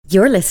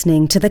You're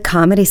listening to The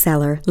Comedy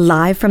Cellar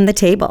live from the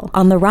table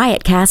on the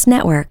Riotcast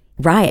Network,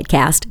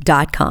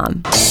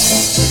 riotcast.com.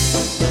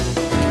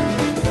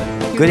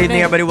 Good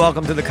evening, everybody.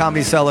 Welcome to The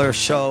Comedy Cellar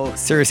Show,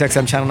 Sirius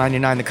XM Channel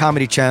 99, the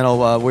Comedy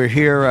Channel. We're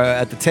here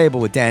at the table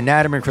with Dan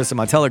Natterman, Kristen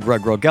Montella, Greg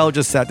Rogel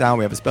just sat down.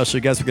 We have a special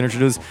guest we're going to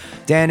introduce.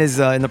 Dan is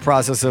in the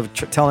process of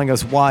telling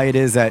us why it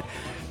is that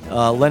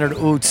Leonard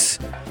Oots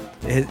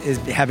is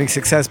having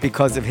success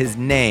because of his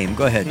name.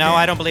 Go ahead. No, Dan.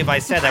 I don't believe I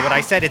said that. What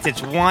I said is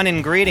it's one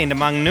ingredient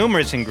among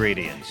numerous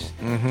ingredients.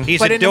 Mm-hmm. He's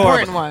but adorable. An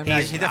important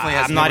one. He definitely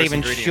has I'm not even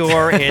ingredients.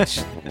 sure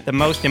it's the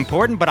most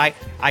important, but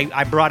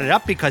I brought it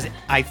up because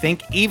I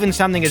think even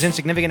something as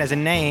insignificant as a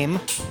name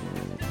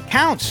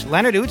counts.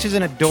 Leonard Oots is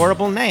an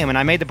adorable name, and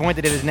I made the point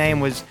that if his name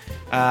was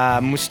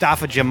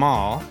Mustafa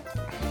Jamal,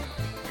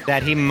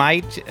 that he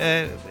might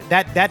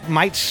that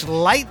might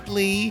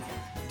slightly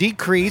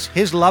decrease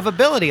his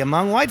lovability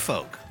among white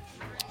folk.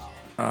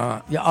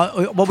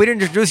 Well, we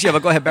didn't introduce you,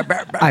 but go ahead.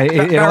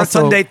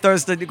 Baratunde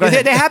Thurston. Go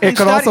ahead. It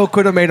could also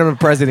could have made him a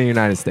president of the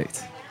United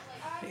States.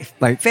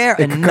 Like Fair it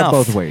could enough. cut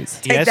both ways.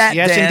 Take Yes, that,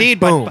 yes, Dan.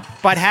 indeed. Boom.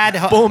 But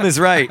had Boom is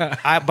right.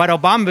 but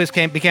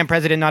Obama became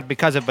president not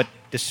because of, but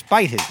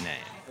despite his name.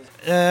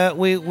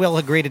 We will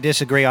agree to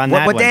disagree on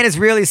that What one. Dan is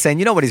really saying,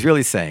 you know what he's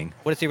really saying?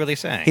 What is he really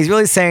saying? He's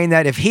really saying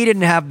that if he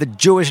didn't have the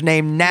Jewish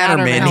name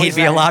Natterman, Natterman, he'd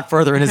be a right. lot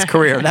further in his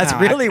career. That's No,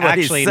 really what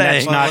actually, he's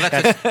saying. that's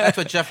not- That's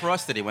what Jeff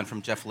Ross did. He went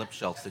from Jeff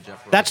Lipschultz to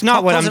Jeff Ross. That's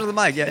not what Closer to I'm.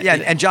 the mic. Yeah,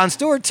 and Jon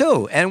Stewart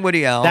too, and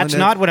Woody Allen. That's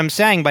not what I'm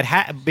saying. But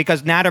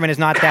because Natterman is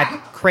not that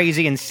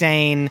crazy,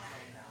 insane,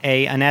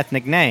 an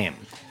ethnic name.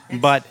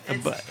 But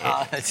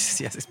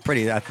it's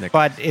pretty ethnic.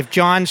 But if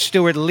Jon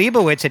Stewart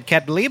Leibowitz had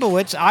kept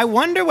Leibowitz, I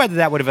wonder whether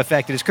that would have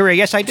affected his career.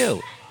 Yes, I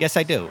do. Yes,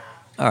 I do.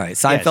 All right,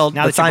 Seinfeld.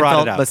 now that you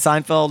brought it up. But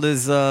Seinfeld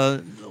is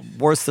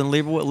worse than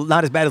Leibowitz.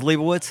 Not as bad as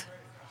Leibowitz.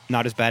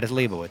 Not as bad as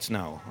Leibowitz.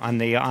 No, on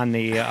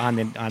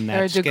that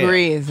There are scale.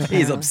 degrees. He's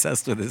apparently.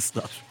 obsessed with this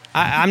stuff.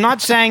 I'm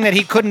not saying that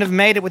he couldn't have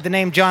made it with the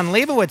name John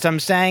Leibowitz.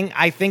 I'm saying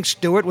I think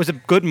Stewart was a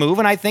good move,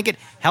 and I think it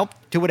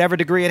helped to whatever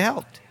degree it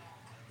helped.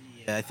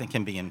 Yeah, I think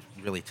him being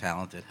really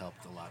talented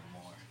helped a lot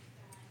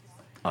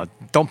more.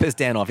 Don't piss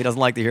Dan off. He doesn't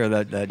like to hear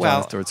that Jon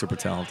Well, Stewart's super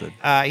talented.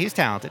 He's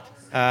talented,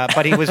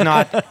 but he was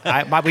not.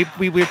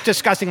 We were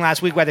discussing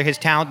last week whether his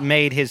talent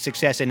made his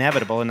success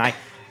inevitable, and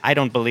I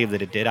don't believe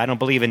that it did. I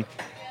believe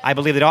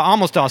that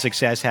almost all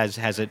success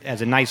has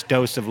a nice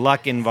dose of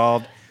luck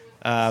involved,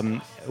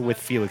 with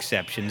few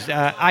exceptions.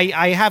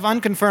 I have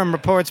unconfirmed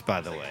reports,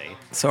 by the way.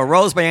 So a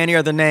rose by any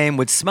other name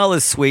would smell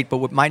as sweet,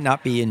 but might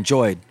not be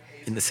enjoyed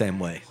in the same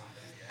way.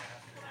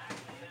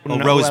 Well,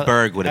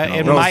 Roseburg would have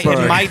been.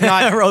 It might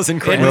not.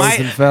 Rosencrantz. It might-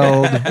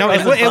 Rosenfeld. No,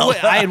 it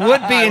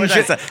would be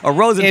enjoyed. A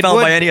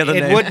Rosenfeld by any other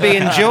name. It would be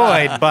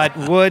enjoyed, but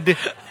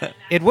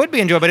it would be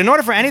enjoyed. But in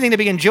order for anything to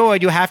be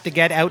enjoyed, you have to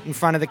get out in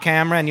front of the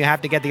camera and you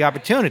have to get the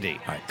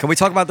opportunity. All right. Can we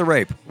talk about the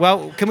rape?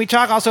 Well, can we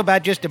talk also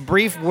about just a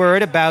brief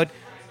word about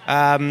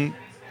a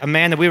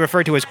man that we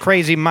refer to as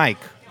Crazy Mike?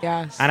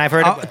 Yes. And I've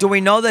heard Do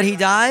we know that he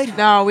died?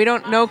 No, we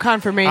don't know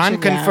confirmation.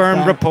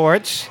 unconfirmed yet, but-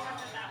 reports.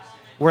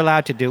 We're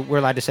allowed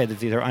to say that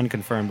these are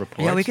unconfirmed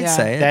reports. Yeah, we can Yeah.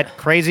 say it. that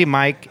Crazy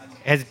Mike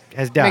has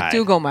died.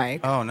 McDougal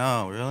Mike. Oh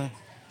no, really?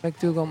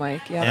 McDougal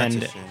Mike. Yeah. And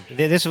That's a shame.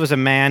 this was a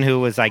man who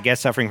was, I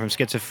guess, suffering from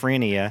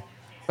schizophrenia.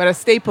 But a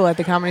staple at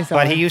the Comedy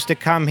Cellar. But he used to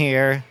come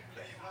here,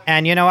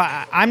 and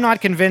I'm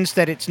not convinced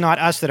that it's not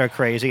us that are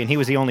crazy, and he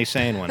was the only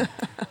sane one.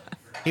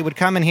 He would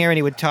come in here and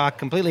he would talk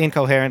completely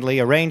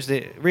incoherently, rearrange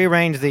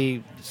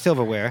the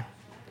silverware,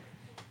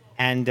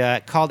 and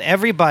called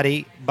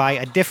everybody by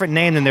a different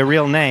name than their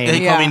real name. Yeah,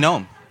 he Yeah. called me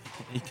Noam.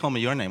 He called me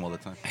your name all the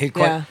time.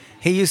 Yeah.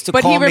 He used to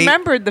But call he me.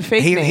 remembered the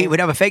fake He name.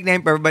 would have a fake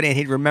name for everybody, and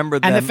he'd remember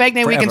them And the fake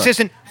name would be forever.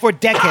 consistent for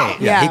decades.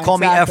 Yeah, he Yeah,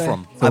 called exactly. me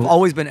Ephraim. I've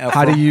always been Ephraim.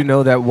 How do you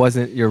know that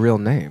wasn't your real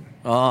name?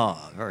 Oh,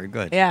 very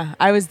good. Yeah,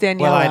 I was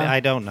Daniela. Well,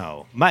 I don't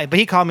know. But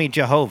he called me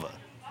Jehovah.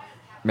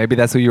 Maybe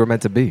that's who you were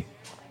meant to be.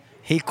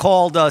 He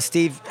called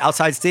Steve,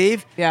 outside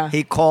Steve. Yeah.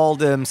 He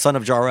called him son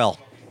of Jarrell.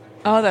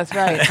 Oh, that's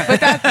right. But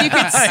you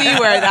can see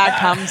where that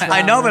comes from.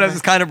 I know, but it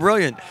was kind of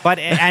brilliant. But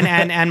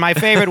and my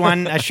favorite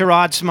one,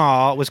 Sherrod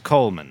Small, was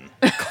Coleman.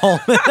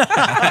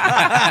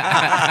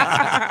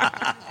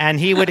 And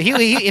he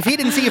if he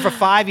didn't see you for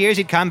 5 years,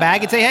 he'd come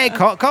back and say, "Hey,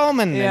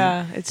 Coleman."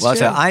 Yeah, it's Well,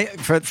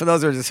 true. for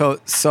those who are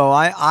so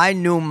I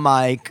knew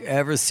Mike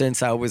ever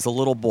since I was a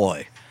little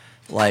boy,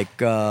 like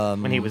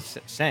When he was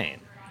sane.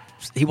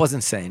 he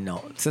wasn't sane,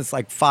 no, since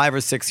like 5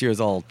 or 6 years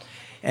old,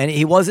 and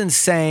he wasn't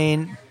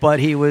sane, but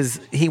he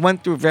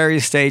went through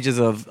various stages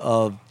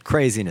of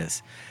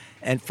craziness,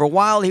 and for a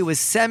while he was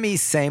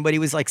semi-sane, but he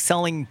was like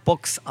selling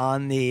books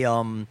on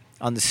the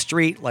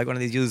street, like one of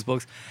these used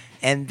books,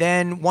 and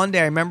then one day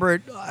I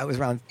remember I was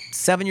around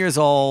 7 years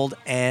old,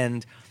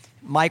 and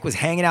Mike was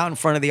hanging out in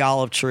front of the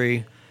olive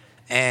tree.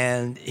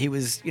 And he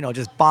was,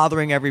 just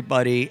bothering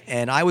everybody.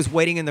 And I was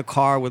waiting in the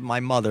car with my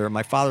mother.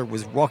 My father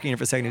was walking in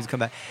for a second. He was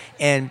coming back.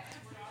 And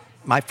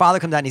my father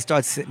comes out and he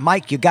starts saying,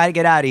 "Mike, you got to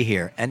get out of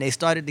here." And they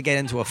started to get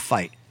into a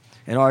fight,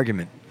 an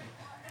argument.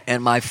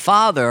 And my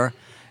father,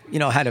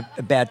 had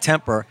a bad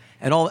temper.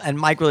 And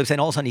Mike really upset.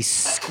 And all of a sudden, he's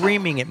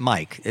screaming at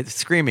Mike. It's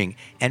screaming.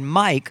 And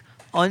Mike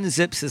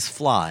unzips his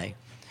fly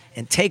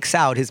and takes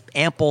out his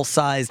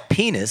ample-sized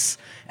penis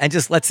and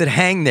just lets it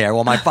hang there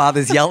while my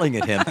father's yelling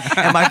at him.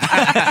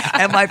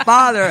 And my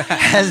father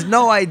has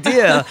no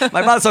idea.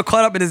 My father's so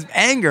caught up in his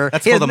anger.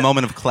 That's called a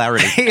moment of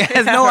clarity. He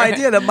has no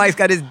idea that Mike's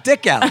got his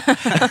dick out.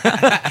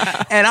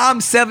 And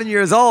I'm 7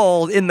 years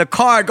old in the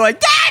car going,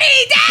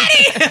 Daddy,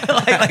 Daddy!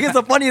 like it's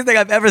the funniest thing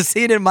I've ever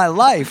seen in my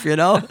life, you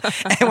know?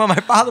 And when my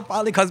father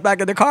finally comes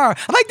back in the car,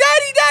 I'm like,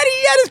 Daddy, Daddy,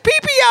 he had his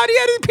pee-pee out. He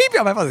had his pee-pee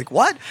out. My father's like,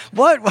 what?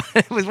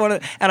 It was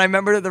and I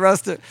remember it the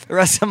rest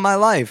of my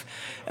life.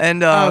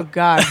 And Oh,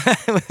 God.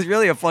 it was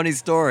really a funny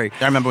story.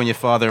 I remember when your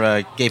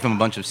father gave him a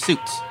bunch of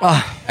suits.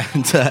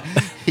 And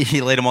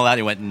he laid them all out.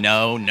 He went,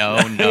 no.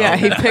 Yeah,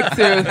 he picked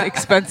through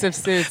expensive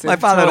suits. My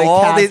and father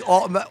had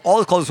totally all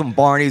his clothes from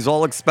Barney's,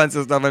 all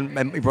expensive stuff,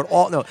 and he brought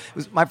all. No,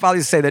 my father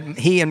used to say that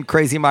he and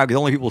Crazy Mike were the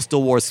only people who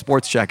still wore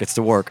sports jackets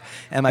to work.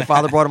 And my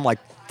father brought him like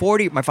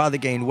 40. My father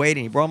gained weight,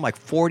 and he brought him like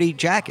 40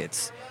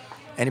 jackets,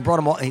 and he brought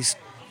them all. And he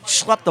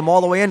schlepped them all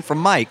the way in from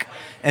Mike.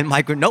 And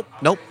Mike went, nope.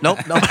 He didn't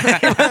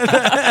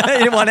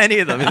want any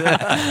of them.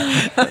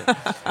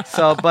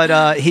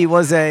 But he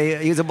was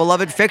a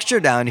beloved fixture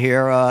down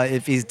here.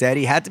 If he's dead,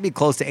 he had to be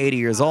close to 80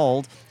 years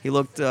old. He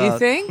looked. You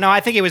think? No,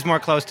 I think he was more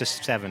close to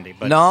 70.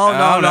 But No.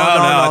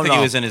 I think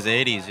he was in his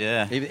 80s,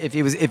 yeah. If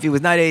he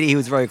was not 80, he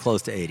was very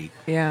close to 80.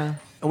 Yeah.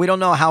 And we don't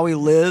know how he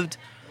lived,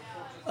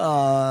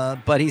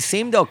 but he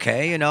seemed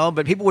okay, you know.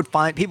 But people would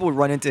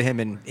run into him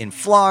in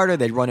Florida.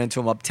 They'd run into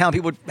him uptown.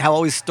 People would have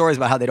always stories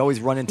about how they'd always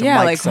run into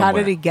Mike like somewhere. how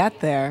did he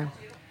get there?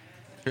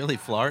 Really,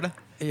 Florida?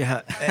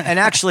 Yeah, and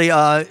actually,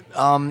 I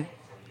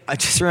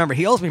just remember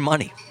he owes me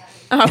money.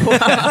 Oh,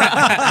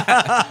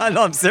 wow.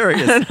 No, I'm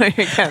serious. No, you're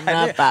getting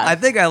that back. I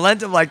think I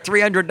lent him like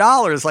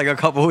 $300 like a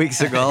couple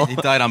weeks ago. He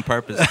died on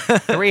purpose.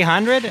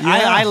 300? Yeah.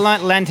 I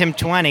lent him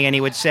 20, and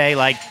he would say,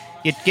 like,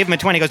 you'd give him a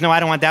 20. He goes, no, I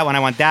don't want that one. I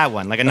want that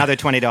one. Like another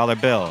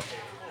 $20 bill.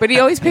 But he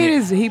always paid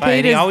his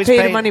always paid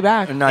paid- money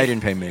back. No, he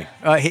didn't pay me.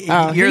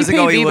 Years he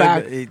ago, paid he me would.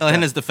 back.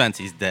 In his defense,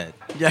 he's dead.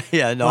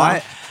 Yeah. No,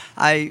 Wow.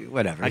 I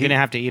whatever. I'm going to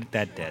have to eat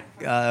that debt.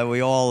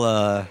 We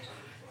all.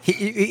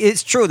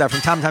 It's true that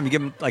from time to time you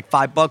give him like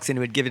 $5 and he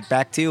would give it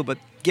back to you, but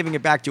giving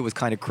it back to you was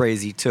kind of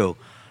crazy too.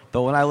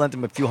 But when I lent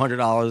him a few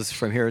 $100s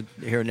from here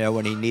and there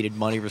when he needed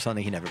money for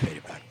something, he never paid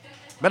it back.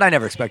 But I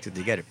never expected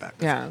to get it back.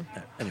 Yeah.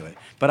 Anyway,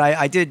 but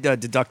I did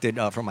deduct it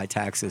from my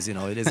taxes. You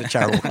know, it is a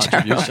charitable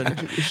contribution.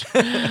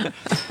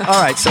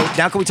 All right. So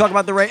now can we talk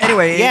about the race?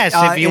 Anyway. Yes,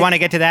 if you want to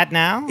get to that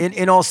now.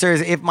 In all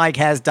seriousness, if Mike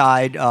has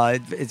died,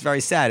 it's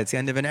very sad. It's the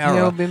end of an era.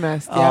 He'll be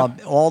missed, yeah.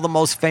 All the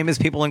most famous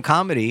people in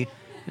comedy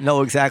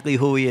know exactly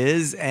who he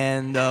is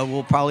and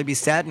will probably be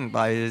saddened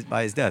by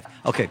his death.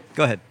 Okay,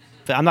 go ahead.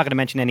 I'm not going to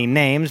mention any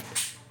names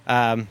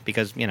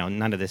because,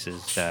 none of this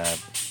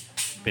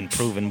has been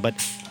proven. But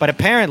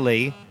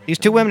apparently, these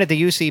two women at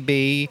the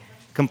UCB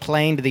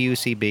complained to the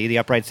UCB, the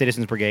Upright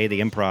Citizens Brigade,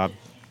 the improv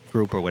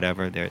group or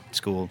whatever, they're at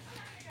school,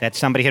 that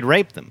somebody had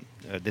raped them,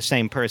 the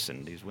same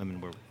person. These women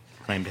were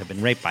claimed to have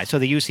been raped by. So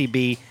the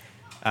UCB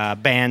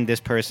banned this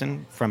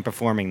person from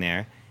performing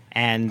there.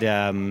 And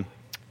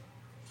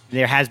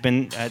there has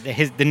been,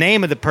 the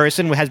name of the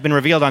person has been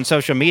revealed on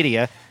social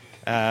media.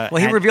 Well,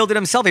 he revealed it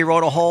himself. He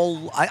wrote a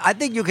whole, I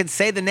think you could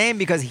say the name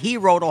because he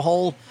wrote a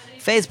whole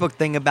Facebook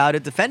thing about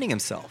it defending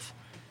himself.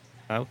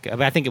 Okay,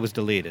 but I think it was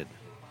deleted.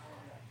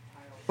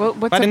 Well,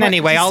 But in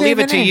any way, I'll leave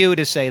it to you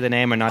to say the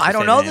name or not. I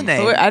don't know the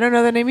name. I don't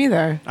know the name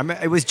either. I mean,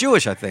 it was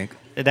Jewish, I think.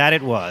 That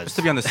it was. Just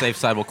to be on the safe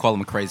side, we'll call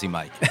him Crazy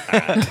Mike. No,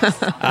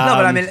 but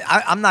I mean,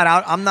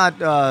 I'm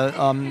not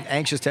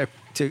anxious to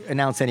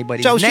announce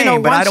anybody's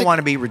name, but I don't want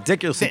to be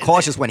ridiculously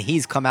cautious when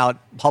he's come out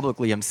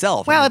publicly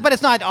himself. Well, but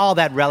it's not all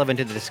that relevant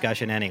to the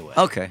discussion anyway.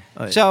 Okay.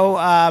 All right. So,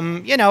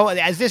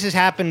 as this has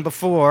happened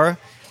before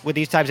with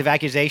these types of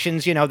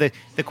accusations, the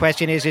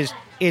question is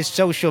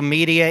social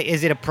media,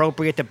 is it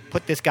appropriate to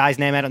put this guy's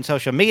name out on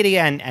social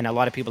media? And a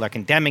lot of people are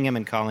condemning him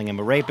and calling him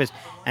a rapist.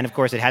 And, of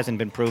course, it hasn't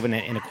been proven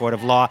in a court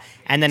of law.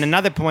 And then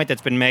another point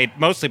that's been made,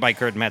 mostly by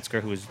Kurt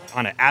Metzger, who is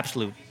on an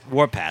absolute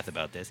warpath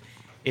about this,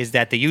 is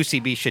that the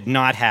UCB should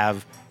not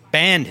have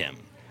banned him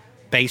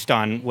based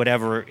on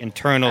whatever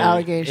internal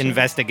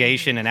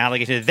investigation and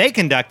allegation that they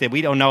conducted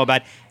we don't know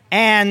about,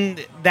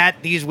 and that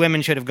these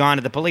women should have gone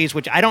to the police,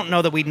 which I don't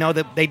know that we know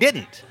that they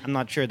didn't. I'm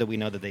not sure that we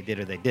know that they did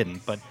or they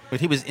didn't. But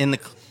he was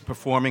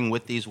performing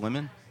with these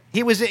women?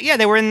 He was,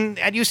 they were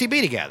at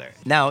UCB together.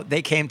 Now,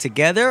 they came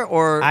together,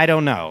 or? I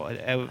don't know.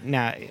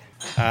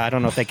 I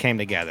don't know if they came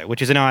together,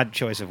 which is an odd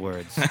choice of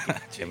words.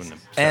 Given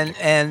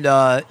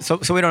the so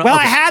we don't know. Well,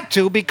 okay. I had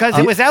to because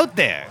it was out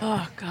there.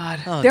 Oh, God.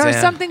 Oh, there are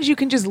damn. some things you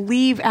can just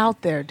leave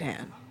out there,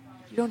 Dan.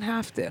 You don't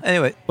have to.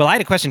 Anyway. Well, I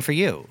had a question for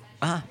you.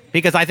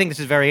 Because I think this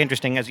is very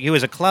interesting. As you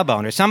as a club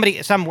owner, some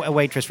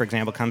waitress, for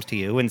example, comes to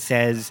you and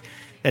says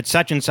that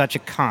such and such a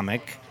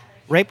comic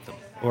raped them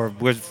or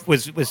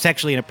was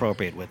sexually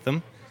inappropriate with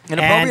them.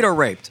 Inappropriate or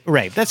raped?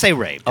 Raped. Let's say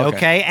raped. Okay.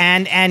 Okay.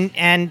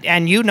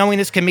 And you knowing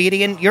this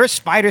comedian, your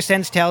spider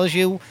sense tells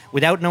you,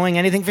 without knowing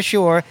anything for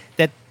sure,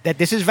 that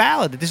this is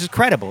valid, that this is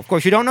credible. Of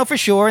course, you don't know for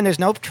sure, and there's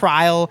no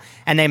trial,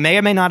 and they may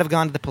or may not have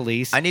gone to the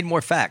police. I need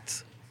more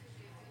facts.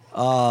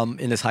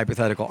 In this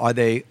hypothetical, are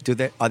they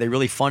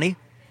really funny?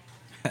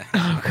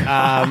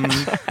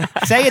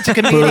 Say it's a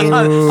comedian.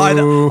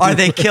 Are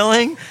they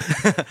killing?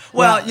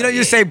 Well,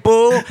 you say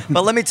boo,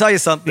 but let me tell you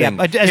something. Yeah,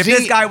 but if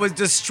this guy was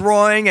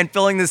destroying and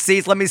filling the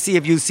seats, let me see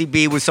if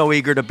UCB was so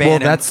eager to ban him. Well,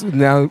 that's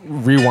now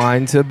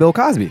rewind to Bill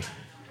Cosby.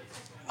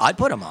 I'd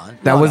put him on.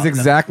 That was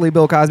exactly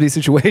Bill Cosby's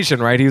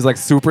situation, right? He was like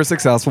super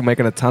successful,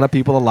 making a ton of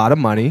people a lot of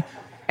money,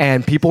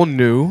 and people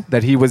knew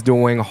that he was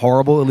doing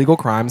horrible illegal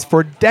crimes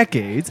for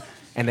decades,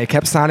 and they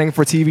kept signing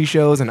for TV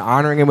shows and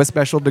honoring him with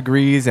special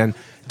degrees and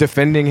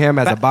defending him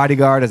as a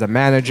bodyguard, as a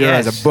manager,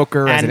 Yes. as a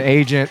booker, as an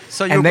agent.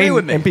 So you and agree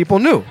with me? And people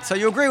knew. So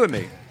you agree with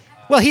me?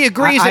 Well, he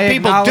agrees that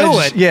people do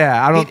acknowledge- it.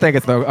 Yeah, I don't think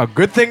it's a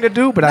good thing to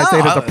do, but I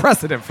say there's a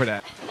precedent for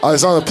that. I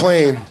was on a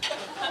plane.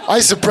 I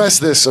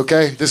suppressed this,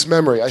 okay? This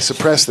memory. I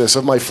suppressed this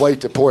of my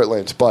flight to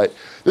Portland. But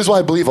this is why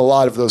I believe a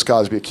lot of those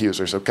Cosby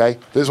accusers, okay?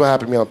 This is what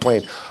happened to me on a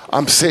plane.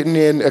 I'm sitting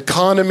in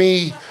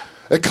economy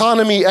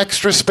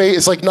extra space.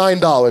 It's like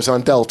 $9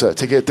 on Delta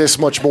to get this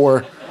much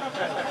more.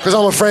 Because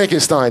I'm a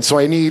Frankenstein, so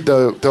I need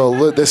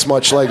this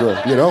much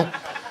legroom, you know?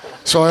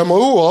 So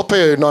I'll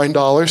pay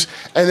 $9.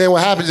 And then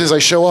what happens is I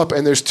show up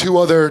and there's two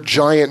other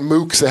giant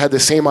mooks that had the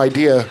same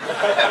idea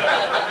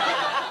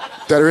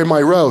that are in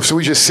my row. So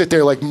we just sit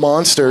there like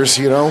monsters,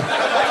 you know,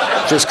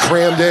 just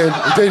crammed in.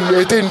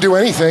 It didn't do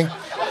anything.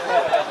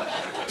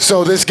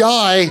 So this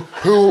guy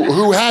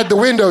who had the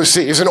window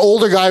seat is an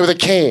older guy with a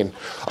cane.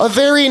 A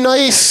very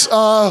nice,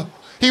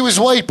 he was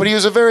white, but he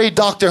was a very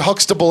Dr.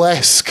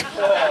 Huxtable-esque,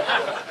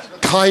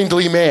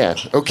 kindly man,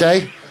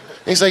 okay?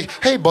 He's like,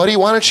 hey, buddy,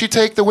 why don't you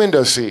take the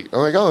window seat? I'm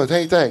like, oh,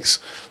 hey, thanks.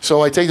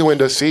 So I take the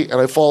window seat,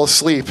 and I fall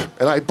asleep.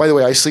 And by the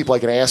way, I sleep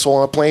like an asshole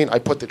on a plane. I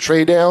put the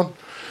tray down,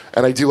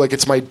 and I do like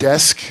it's my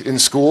desk in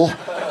school,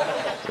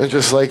 and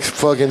just like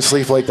fucking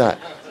sleep like that.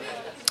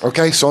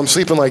 Okay, so I'm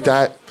sleeping like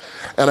that,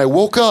 and I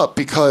woke up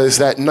because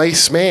that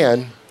nice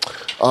man,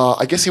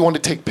 I guess he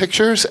wanted to take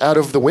pictures out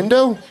of the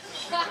window.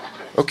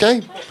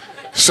 Okay?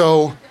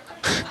 So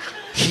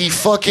he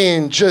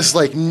fucking just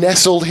like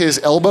nestled his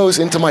elbows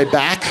into my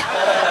back.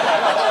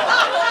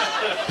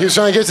 He was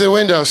trying to get to the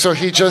window, so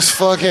he just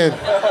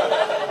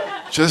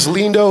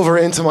leaned over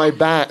into my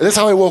back. That's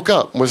how I woke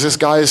up, was this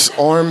guy's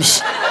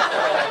arms.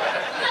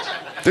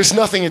 There's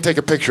nothing to take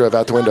a picture of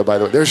out the window, by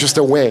the way. There's just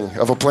a wing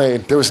of a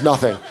plane. There was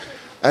nothing.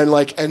 And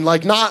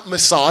not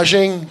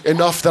massaging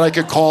enough that I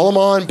could call him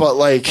on, but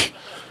like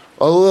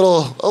a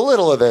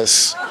little of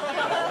this.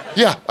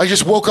 Yeah, I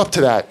just woke up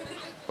to that.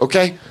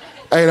 Okay?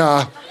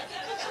 And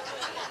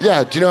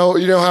yeah, do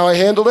you know how I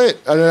handled it?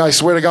 And I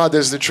swear to God,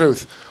 this is the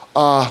truth.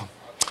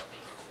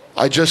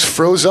 I just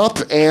froze up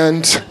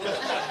and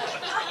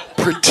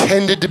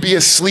pretended to be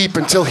asleep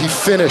until he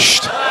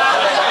finished.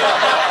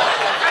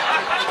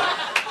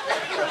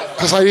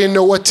 Because I didn't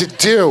know what to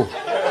do.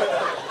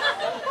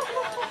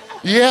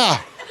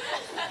 Yeah.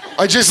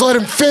 I just let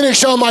him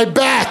finish on my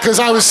back because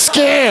I was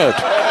scared.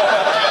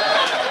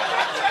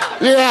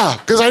 Yeah,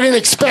 because I didn't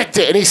expect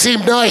it, and he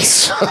seemed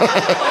nice.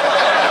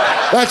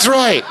 That's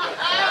right.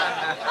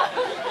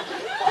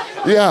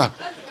 Yeah.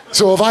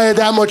 So if I had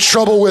that much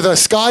trouble with a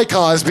Sky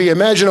Cosby,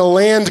 imagine a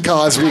Land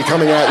Cosby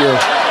coming at you.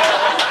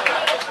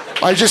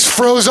 I just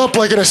froze up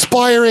like an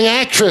aspiring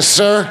actress,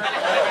 sir.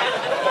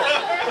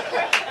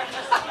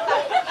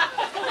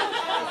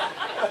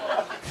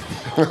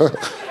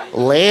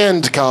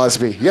 Land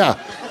Cosby, yeah.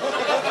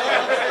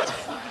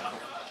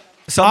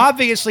 So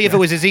obviously, if it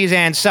was Aziz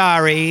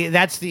Ansari,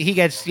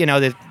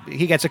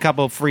 he gets a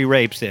couple of free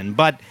rapes in.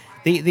 But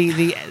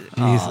the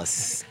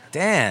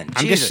Stan,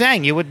 I'm just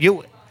saying if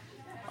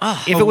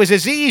it was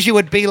Aziz, you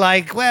would be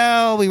like,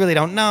 well, we really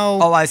don't know.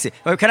 Oh, I see.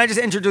 Well, can I just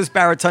introduce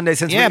Baratunde?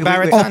 Since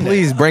Baratunde. Oh,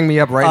 please bring me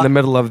up right in the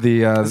middle of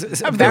the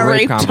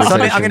rape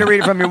conversation. I'm going to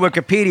read it from your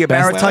Wikipedia.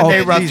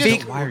 Baratunde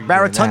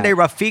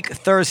Rafik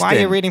Thurston. Why are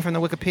you reading from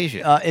the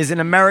Wikipedia? Is an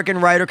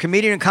American writer,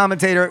 comedian, and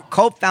commentator.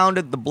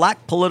 Co-founded the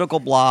Black political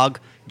blog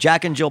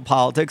Jack and Jill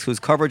Politics, whose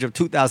coverage of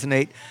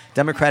 2008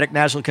 Democratic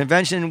National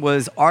Convention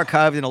was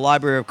archived in the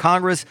Library of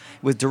Congress.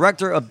 Was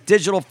director of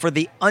digital for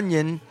The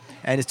Onion,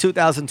 and his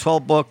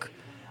 2012 book.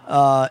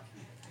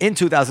 In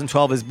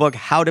 2012, his book,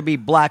 How to Be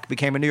Black,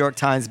 became a New York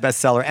Times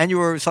bestseller. And you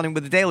were something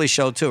with The Daily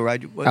Show, too,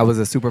 right? I was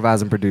a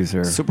supervising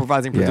producer.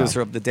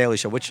 Of The Daily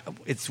Show, which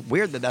it's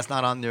weird that that's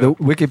not on there. The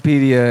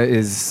Wikipedia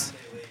is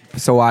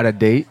so out of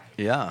date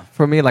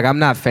for me. Like, I'm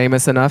not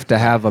famous enough to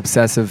have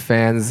obsessive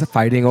fans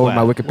fighting over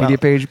my Wikipedia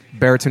page.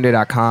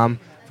 Baratunde.com,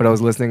 for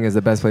those listening, is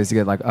the best place to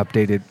get, like,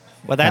 updated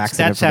facts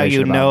and that's how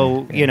you information know,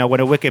 about me. you know, when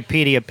a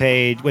Wikipedia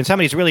page, when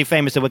somebody's really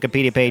famous, the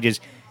Wikipedia page is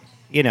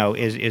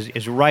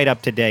right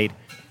up to date.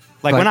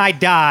 Like when I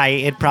die,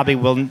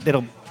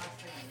 it'll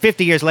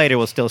 50 years later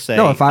will still say,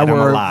 No, if I that I'm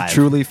were alive.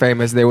 truly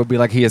famous, they would be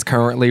like, he is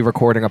currently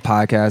recording a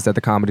podcast at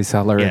the Comedy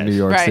Cellar in Yes. New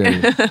York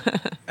Right. City.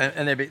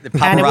 And they'd be the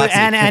And, paparazzi.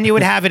 and you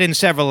would have it in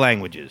several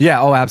languages.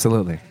 Yeah, oh,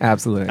 absolutely.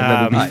 Absolutely. And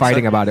then we'd be Right,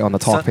 fighting so- about it on the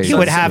talk page. You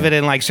would have it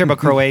in like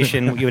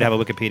Serbo-Croatian. You would have a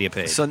Wikipedia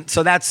page.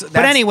 So that's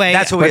anyway-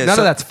 that's who But he is. none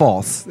So, of that's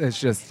false. It's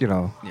just, a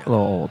little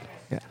old.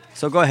 Yeah.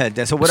 so go ahead.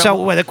 Dan. So what? So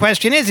well, the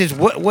question is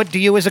what do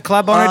you as a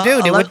club owner do?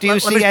 let- What do you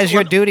let see me- as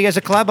your duty as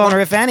a club owner,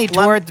 if any,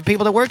 let- toward the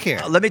people that work here?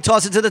 let me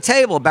toss it to the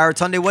table,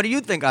 Baratunde. What do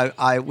you think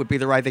I would be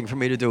the right thing for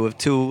me to do if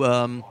two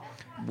I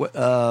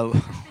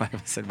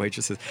said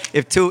waitresses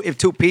if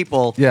two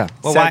people Yeah.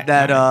 Well, said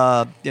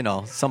why-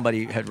 that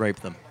somebody had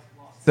raped them?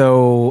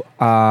 So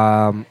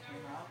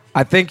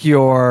I think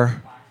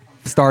your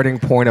starting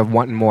point of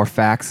wanting more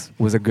facts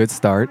was a good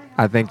start.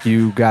 I think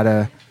you got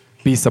to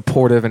be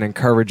supportive and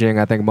encouraging.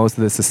 I think most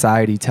of the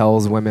society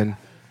tells women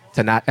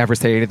to not ever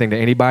say anything to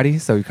anybody.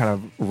 So you kind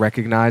of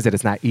recognize that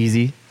it's not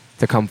easy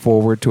to come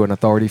forward to an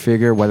authority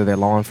figure, whether they're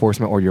law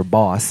enforcement or your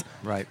boss,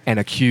 Right. and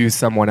accuse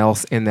someone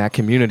else in that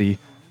community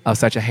of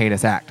such a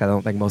heinous act. I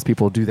don't think most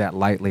people do that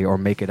lightly or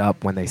make it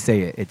up when they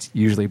say it. It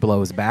usually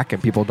blows back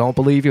and people don't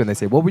believe you and they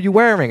say, what were you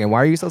wearing and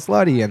why are you so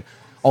slutty? And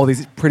all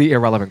these pretty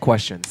irrelevant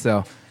questions.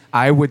 So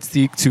I would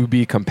seek to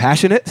be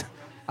compassionate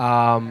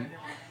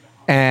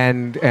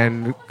and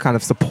kind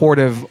of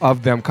supportive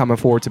of them coming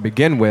forward to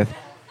begin with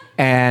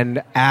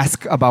and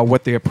ask about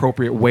what the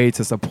appropriate way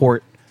to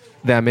support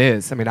them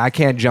is. I mean, I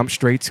can't jump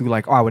straight to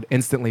like, oh, I would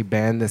instantly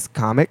ban this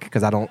comic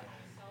because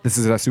this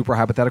is a super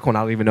hypothetical and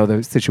I don't even know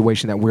the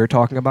situation that we're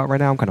talking about right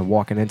now. I'm kind of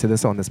walking into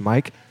this on this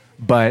mic.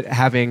 But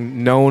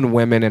having known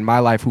women in my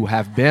life who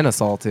have been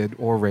assaulted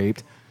or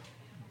raped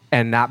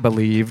and not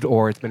believed,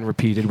 or it's been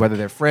repeated, whether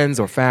they're friends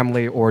or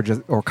family or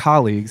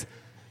colleagues,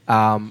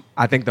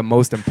 I think the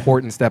most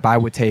important step I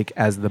would take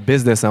as the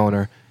business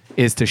owner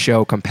is to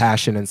show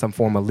compassion and some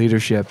form of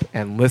leadership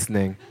and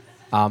listening,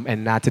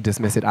 and not to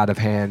dismiss it out of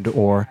hand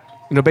or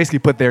basically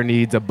put their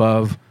needs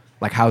above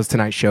like how's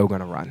tonight's show going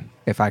to run.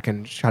 If I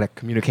can try to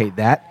communicate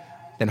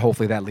that, then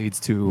hopefully that leads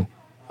to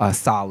a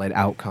solid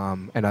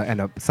outcome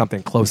and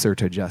something closer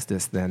to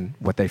justice than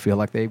what they feel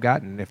like they've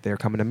gotten if they're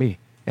coming to me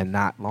and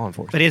not law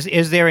enforcement. But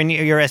is there, in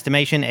your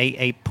estimation,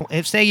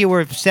 if say you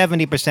were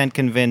 70%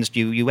 convinced,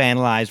 you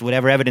analyzed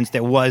whatever evidence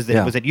there was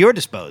that was at your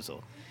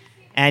disposal,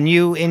 and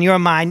you, in your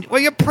mind, well,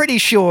 you're pretty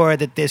sure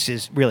that this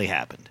has really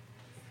happened.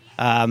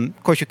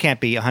 Of course, you can't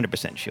be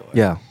 100% sure.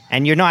 Yeah.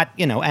 And you're not,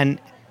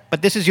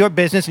 but this is your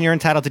business, and you're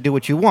entitled to do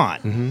what you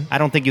want. Mm-hmm. I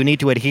don't think you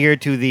need to adhere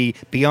to the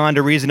beyond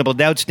a reasonable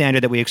doubt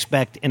standard that we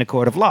expect in a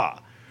court of law.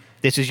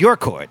 This is your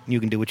court. You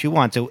can do what you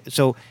want.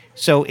 So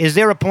is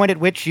there a point at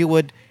which you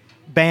would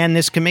ban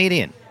this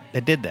comedian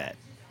that did that?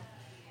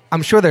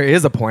 I'm sure there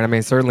is a point. I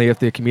mean, certainly if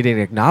the comedian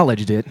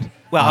acknowledged it.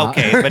 Well,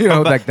 okay, but,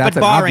 like that's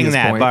an barring obvious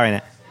that, point. barring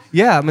that.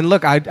 Yeah, I mean,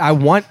 look, I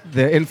want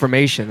the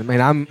information. I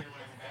mean,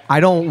 I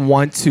don't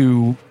want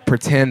to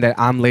pretend that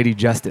I'm Lady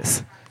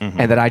Justice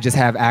and that I just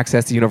have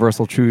access to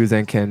universal truths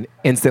and can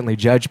instantly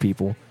judge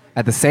people.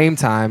 At the same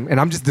time, and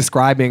I'm just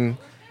describing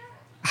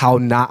how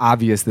not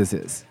obvious this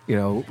is,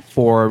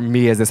 for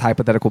me as this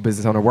hypothetical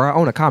business owner, where I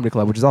own a comedy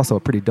club, which is also a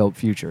pretty dope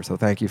future. So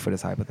thank you for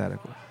this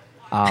hypothetical.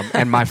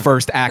 And my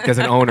first act as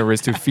an owner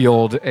is to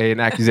field an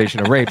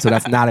accusation of rape. So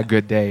that's not a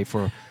good day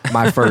for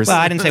my first Well,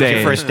 I didn't say it was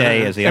day. your first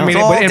day as the I owner. mean,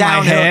 It's all but in my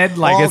downhill- head,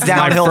 like all it's my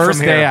downhill from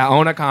first here. day. I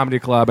own a comedy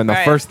club, and the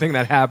Right. first thing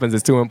that happens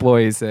is two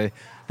employees say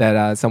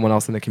that someone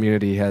else in the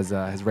community has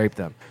raped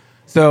them.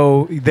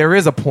 So there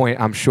is a point,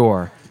 I'm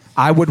sure.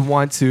 I would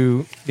want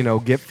to,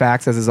 get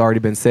facts, as has already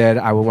been said.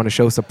 I would want to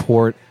show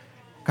support,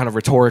 kind of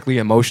rhetorically,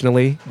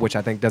 emotionally, which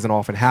I think doesn't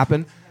often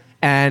happen.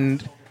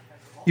 And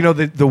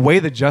the way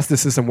the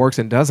justice system works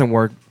and doesn't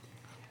work,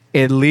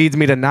 it leads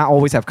me to not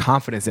always have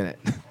confidence in it,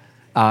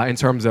 in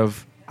terms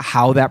of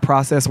how that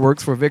process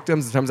works for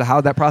victims, in terms of how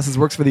that process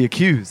works for the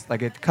accused.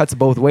 Like, it cuts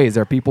both ways.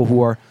 There are people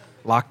who are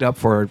locked up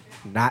for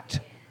not,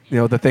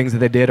 the things that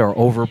they did or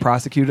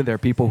over-prosecuted. There are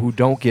people who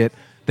don't get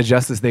the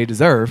justice they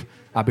deserve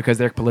because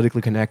they're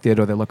politically connected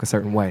or they look a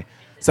certain way.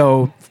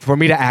 So for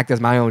me to act as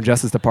my own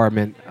Justice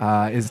Department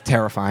is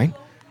terrifying.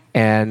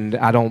 And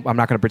I'm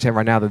not going to pretend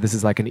right now that this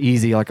is like an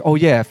easy, like, oh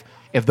yeah,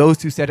 if those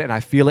two said it and I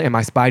feel it in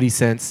my spidey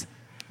sense,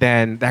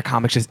 then that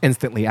comic's just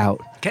instantly out.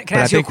 Can but I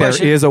I ask you a think there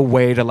question? is a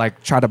way to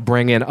like try to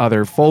bring in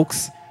other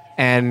folks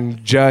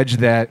and judge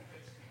that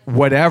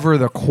whatever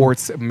the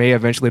courts may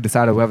eventually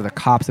decide, or whoever the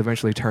cops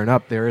eventually turn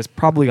up, there is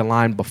probably a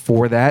line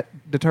before that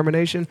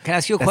determination. Can I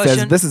ask you a that question?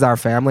 Says, this is our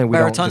family, and we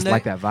don't just Baratunde,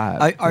 like that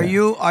vibe. Are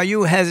Yeah.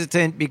 you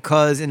hesitant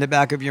because in the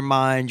back of your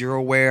mind you're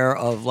aware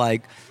of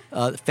like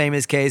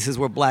famous cases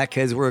where black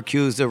kids were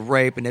accused of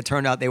rape and it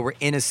turned out they were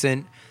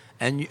innocent,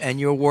 and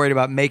you're worried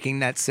about making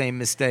that same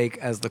mistake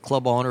as the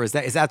club owner? Is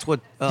that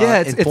what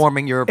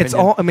informing your opinion? It's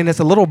all. I mean, it's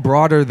a little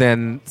broader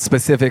than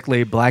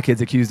specifically black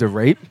kids accused of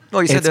rape. Oh,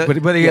 you said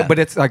It's- that- yeah. but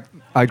it's like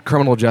a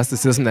criminal justice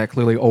system that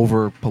clearly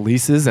over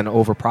polices and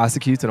over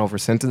prosecutes and over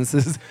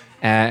sentences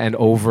and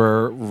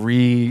over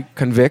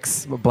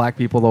re-convicts black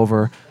people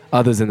over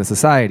others in the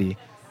society.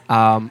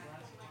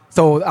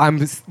 So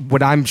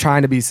what I'm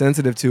trying to be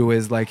sensitive to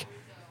is like,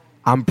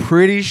 I'm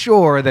pretty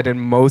sure that in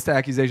most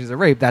accusations of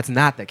rape, that's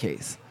not the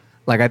case.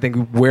 Like, I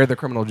think where the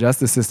criminal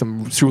justice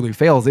system truly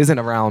fails isn't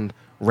around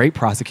rape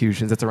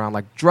prosecutions. It's around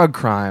like drug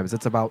crimes.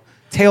 It's about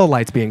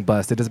taillights being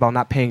busted. It's about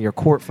not paying your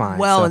court fines.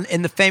 Well, So-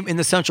 in the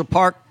famous Central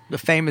Park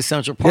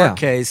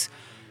case,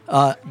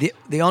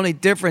 the only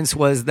difference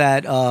was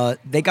that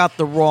they got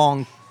the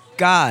wrong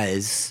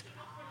guys,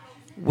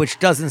 which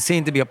doesn't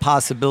seem to be a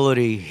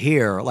possibility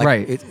here. Like,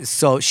 Right.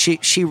 So she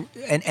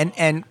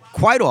and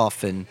quite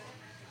often,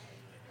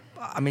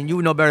 I mean,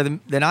 you know better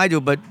than I do,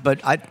 but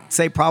I'd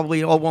say probably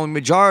an overwhelming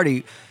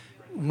majority,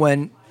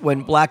 when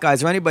black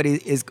guys or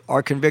anybody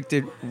are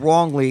convicted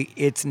wrongly,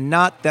 it's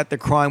not that the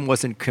crime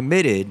wasn't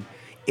committed,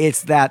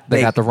 it's that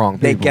They got the wrong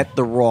they people. get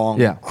the wrong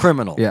Yeah.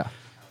 criminal. Yeah.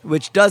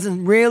 Which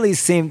doesn't really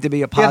seem to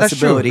be a Yeah, that's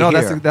true. possibility No,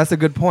 here. that's a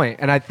good point.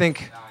 And I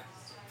think,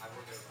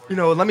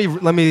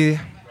 let me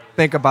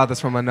think about this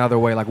from another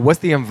way. Like, what's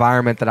the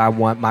environment that I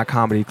want my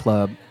comedy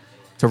club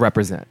to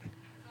represent?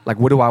 Like,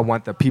 what do I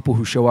want the people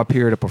who show up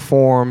here to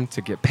perform,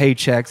 to get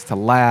paychecks, to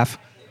laugh?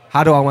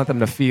 How do I want them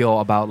to feel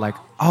about, like,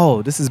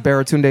 oh, this is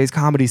Baratunde's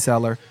Comedy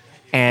Cellar,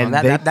 and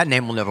that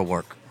name will never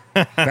work.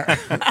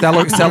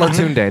 Cellar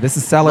Tunde. This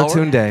is Cellar Lower?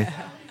 Tunde.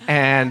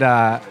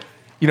 And,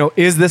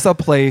 is this a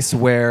place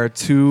where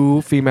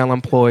two female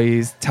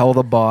employees tell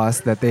the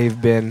boss that they've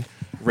been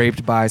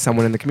raped by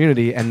someone in the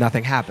community and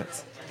nothing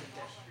happens?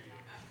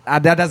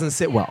 That doesn't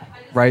sit well,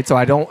 right? So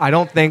I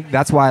don't think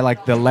that's why,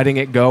 like, the letting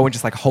it go and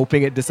just like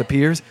hoping it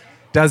disappears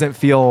doesn't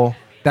feel,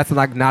 that's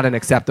like not an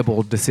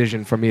acceptable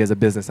decision for me as a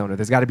business owner.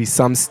 There's got to be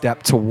some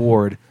step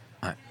toward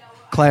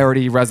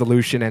clarity,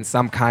 resolution, and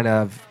some kind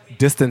of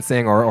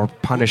distancing or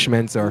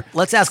punishments or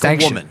Let's ask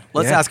sanction. a woman.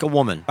 Let's Yeah. ask a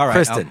woman. All right.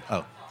 Kristen.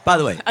 By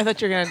the way, I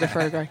thought you were going to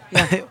defer to Greg.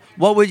 Yeah.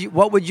 what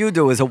would you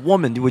do as a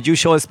woman? Would you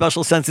show a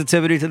special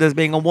sensitivity to this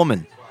being a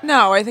woman?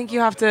 No, I think you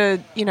have to,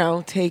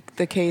 take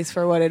the case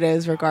for what it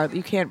is. Regardless,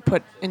 you can't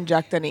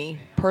inject any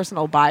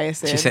personal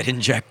bias in. She said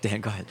inject. Dan,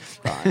 go ahead.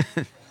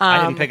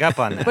 I didn't pick up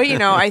on that. But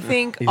I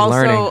think He's also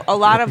learning. a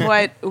lot of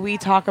what we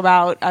talk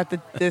about at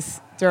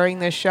during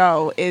this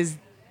show is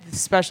the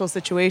special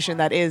situation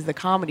that is the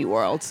comedy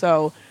world.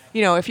 So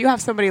if you have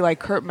somebody like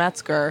Kurt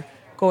Metzger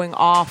going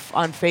off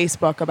on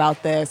Facebook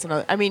about this,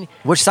 and I mean,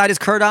 Which side is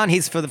Kurt on?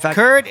 He's for the fact.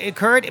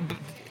 Kurt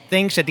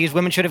thinks that these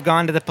women should have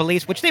gone to the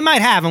police, which they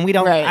might have, and we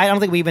don't. Right. I don't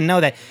think we even know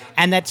that.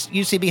 And that's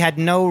UCB had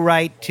no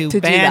right to do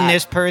ban that.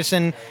 this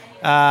person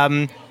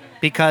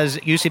because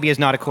UCB is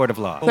not a court of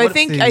law. so I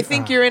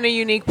think you're in a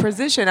unique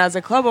position as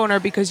a club owner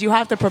because you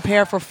have to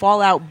prepare for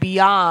fallout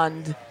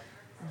beyond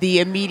the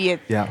immediate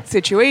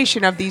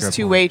situation of these Good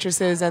two point.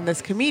 waitresses and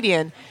this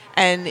comedian.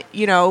 And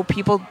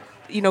people,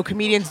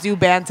 comedians do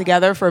band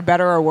together for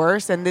better or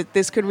worse, and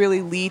this could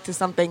really lead to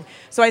something.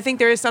 So I think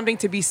there is something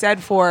to be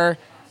said for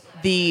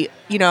the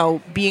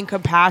being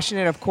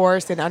compassionate, of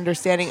course, and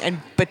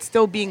understanding, but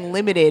still being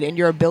limited in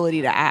your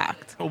ability to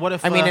act. Well, what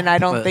if, and I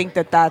don't think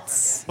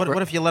that's.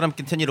 What if you let them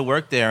continue to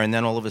work there and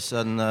then all of a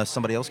sudden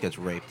somebody else gets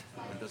raped?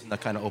 Doesn't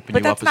that kind of open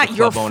But you up that's as a not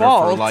your club owner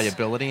fault. for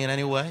liability in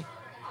any way?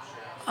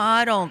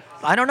 I don't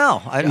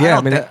know. I Yeah,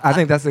 don't think I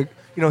think that's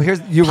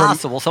here's you were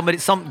possible.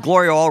 Some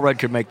Gloria Allred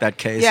could make that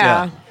case.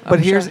 Yeah. But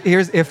I'm here's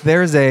sure. if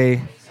there's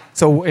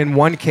so in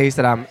one case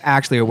that I'm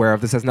actually aware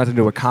of, this has nothing to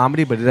do with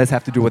comedy, but it does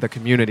have to do with a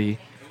community.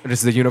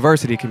 This is a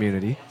university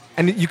community,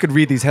 and you could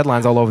read these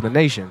headlines all over the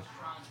nation.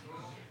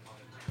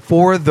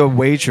 For the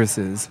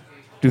waitresses,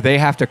 do they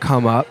have to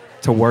come up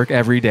to work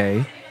every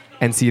day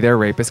and see their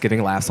rapist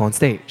getting laughs on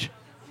stage?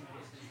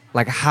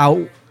 Like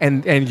how?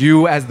 And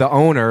you as the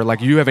owner,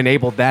 like you have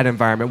enabled that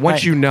environment.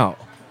 Once Right.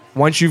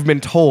 once you've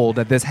been told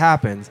that this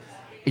happens,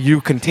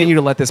 you continue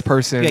to let this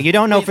person. Yeah, you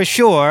don't know for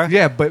sure.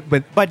 Yeah, but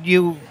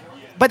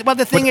But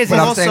the thing is, but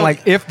it's I'm also, saying,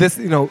 like, if this,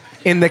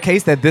 in the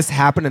case that this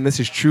happened and this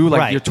is true, like,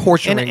 right. you're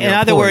torturing In your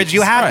other words,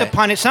 you employees. have Right. to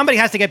punish. Somebody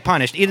has to get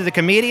punished. Either the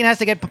comedian has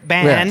to get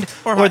banned, Yeah.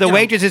 or the Or, you know,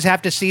 waitresses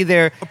have to see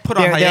their Put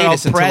on their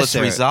hiatus until it's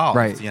oppressor. resolved.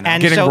 Right.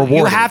 And Getting so you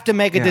rewarded. have to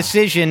make a Yeah.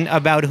 decision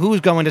about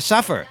who's going to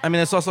suffer. I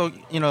mean, it's also,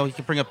 you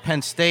could bring up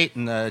Penn State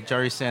and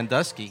Jerry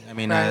Sandusky. I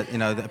mean, Right.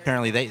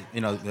 apparently they,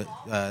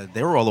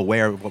 they were all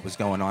aware of what was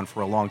going on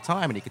for a long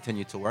time, and he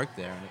continued to work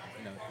there. And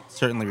it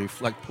certainly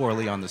reflect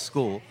poorly on the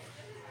school.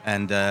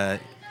 And I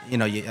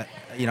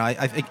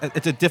think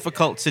it's a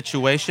difficult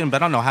situation, but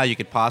I don't know how you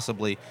could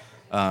possibly,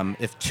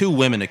 if two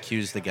women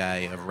accuse the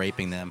guy of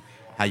raping them,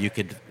 how you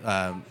could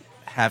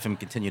have him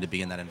continue to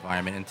be in that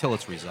environment until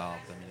it's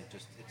resolved. I mean, it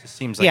just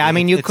seems like Yeah, I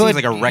mean, you it seems could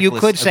like a reckless, you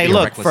could say, it'd be a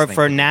look, reckless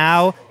for thing.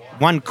 now,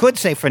 one could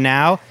say for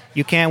now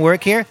you can't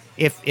work here.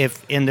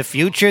 If in the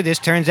future this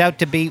turns out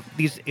to be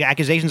these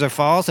accusations are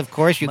false, of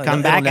course you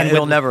come back and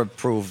it'll never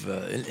prove.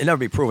 It'll never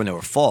be proven they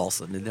were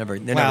false. And they're never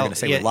going to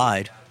say we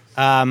lied.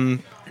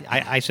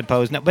 I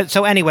suppose. No, but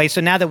so anyway, so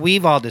now that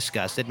we've all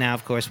discussed it, now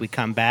of course we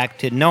come back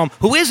to Noam,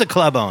 who is a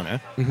club owner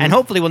and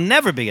hopefully will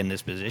never be in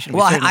this position.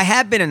 Well, certainly- I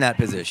have been in that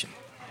position.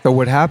 So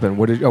what happened?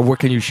 What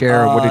can you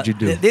share? What did you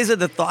do? These are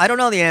the I don't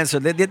know the answer.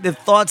 The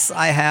thoughts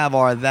I have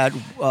are that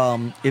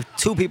if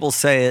two people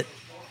say it,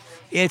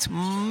 it's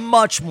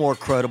much more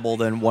credible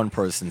than one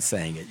person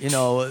saying it. You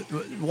know,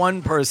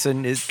 one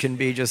person can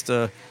be just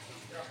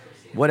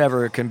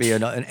whatever, it can be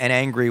an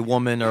angry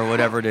woman or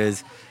whatever it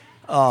is.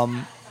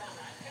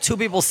 Two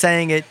people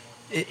saying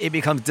it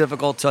becomes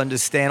difficult to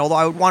understand. Although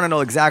I would want to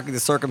know exactly the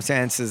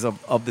circumstances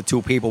of the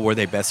two people. Were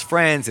they best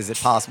friends? Is it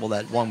possible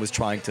that one was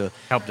trying to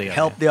help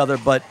the other?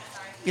 But,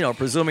 you know,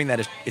 presuming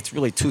that it's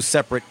really two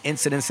separate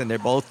incidents and they're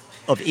both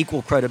of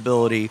equal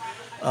credibility,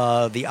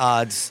 the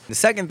odds. The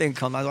second thing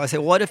comes, I say,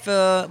 what if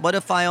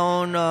I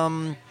own,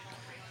 an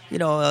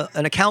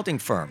accounting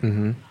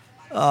firm,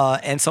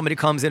 and somebody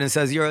comes in and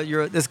says,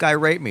 "You're this guy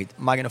raped me.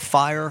 Am I going to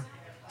fire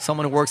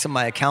someone who works in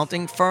my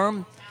accounting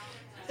firm?"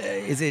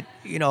 Is it,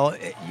 you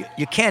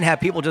can't have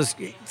people just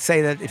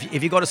say that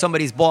if you go to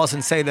somebody's boss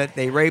and say that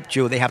they raped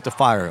you, they have to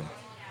fire him.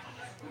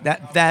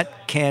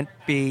 That can't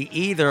be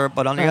either.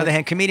 But on the other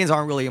hand, comedians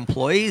aren't really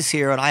employees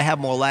here, and I have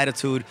more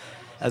latitude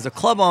as a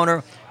club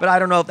owner. But I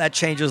don't know if that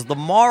changes the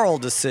moral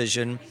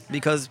decision,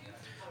 because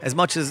as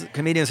much as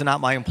comedians are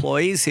not my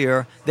employees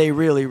here, they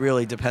really,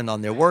 really depend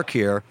on their work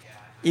here.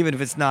 Even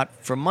if it's not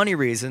for money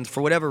reasons,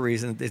 for whatever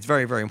reason, it's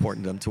very, very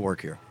important to them to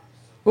work here.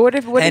 But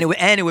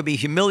it would be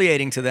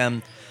humiliating to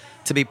them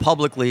to be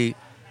publicly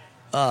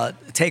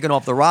taken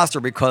off the roster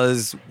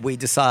because we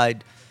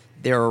decide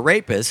they're a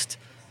rapist.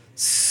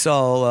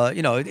 So,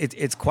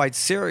 it's quite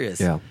serious.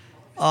 Yeah.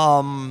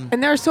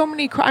 And there are so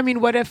many.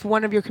 What if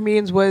one of your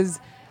comedians was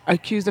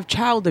accused of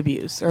child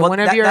abuse, or one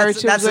of your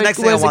that's the next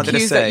thing I wanted to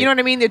say. You know what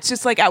I mean? It's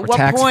just like at what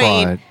tax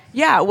point? fraud.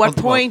 Yeah, at what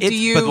point do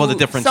you? But the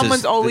difference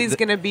someone's is always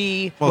going to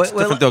be. Well, it's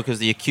different though because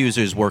the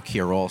accusers work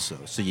here also,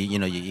 so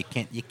you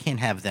can't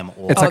have them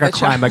all. It's like a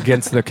crime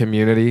against the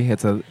community.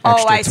 It's a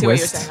extra I see twist. what you're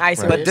saying. I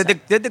see. But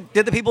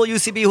did the people at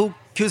UCB who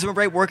accused him of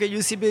rape work at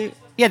UCB?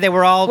 Yeah, they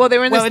were all. Well, they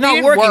were in the not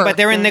same working, work. but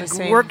they're in They're the in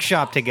the same-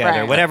 workshop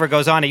together. Right. Whatever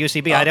goes on at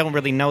UCB, I don't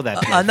really know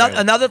that.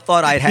 Another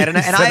thought I'd had, and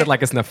He said it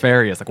like it's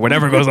nefarious, like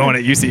whatever goes on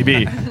at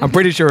UCB. I'm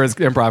pretty sure it's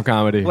improv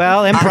comedy.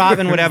 Well, improv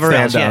and whatever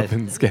else. Stand up Yeah.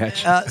 and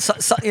sketch.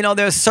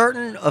 there's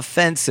certain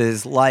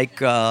offenses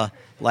like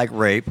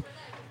rape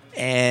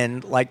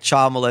and like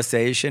child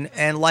molestation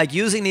and like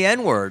using the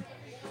N-word,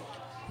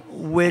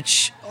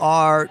 which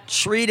are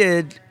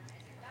treated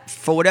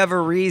for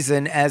whatever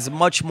reason as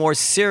much more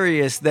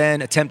serious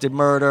than attempted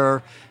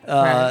murder,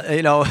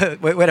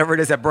 whatever it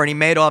is that Bernie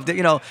Madoff did.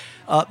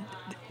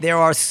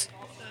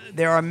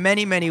 There are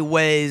many, many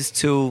ways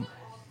to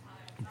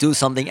do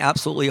something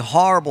absolutely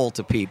horrible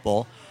to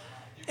people.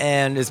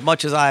 And as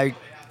much as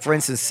for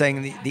instance,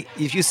 saying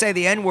if you say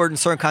the N-word in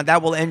certain context,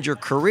 that will end your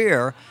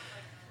career.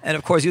 And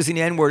of course, using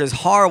the N-word is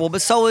horrible,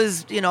 but so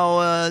is,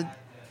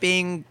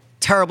 being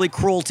terribly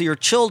cruel to your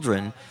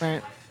children.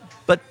 Right.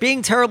 But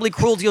being terribly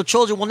cruel to your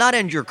children will not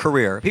end your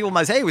career. People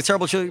might say, "Hey, it was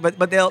terrible,"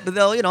 but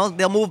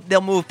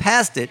they'll move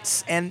past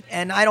it, and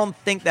I don't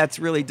think that's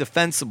really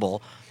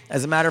defensible.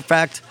 As a matter of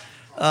fact,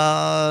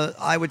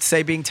 I would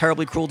say being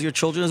terribly cruel to your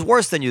children is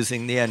worse than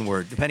using the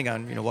N-word, depending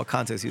on what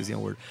context you use the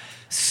N-word.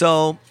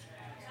 So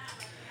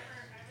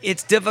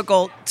it's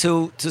difficult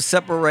to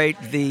separate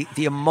the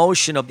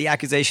emotion of the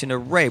accusation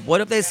of rape. What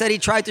if they said he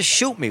tried to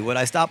shoot me? Would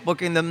I stop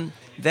booking them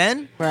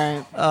then?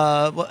 Right.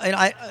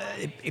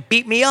 It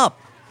beat me up.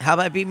 How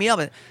about it beat me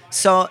up?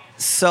 So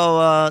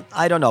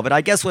I don't know. But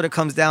I guess what it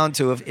comes down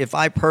to, if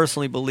I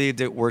personally believed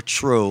it were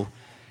true,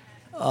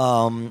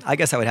 I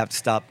guess I would have to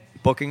stop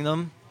booking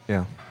them.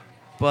 Yeah.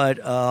 But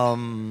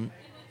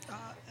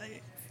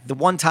the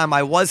one time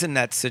I was in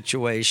that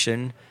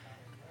situation,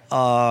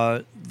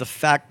 the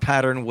fact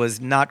pattern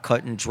was not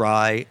cut and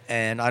dry,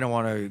 and I don't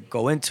want to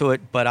go into it,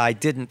 but I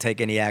didn't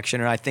take any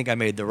action, and I think I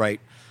made the right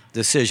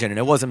decision. And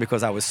it wasn't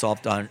because I was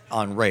soft on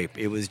rape.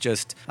 It was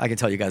just, I can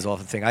tell you guys off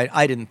the thing,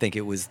 I didn't think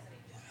I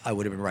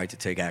would have been right to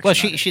take action.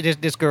 Well,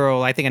 this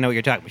girl, I think I know what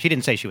you're talking about. She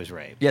didn't say she was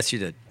raped. Yes, she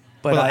did.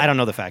 But I don't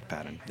know the fact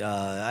pattern.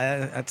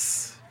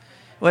 That's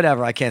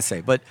whatever, I can't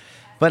say. But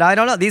I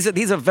don't know.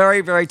 These are very,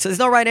 very. There's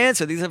no right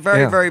answer. These are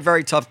very, very,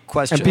 very tough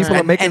questions. And people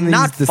are making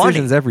these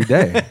decisions every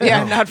day.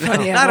 Yeah, not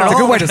funny. Not at It's a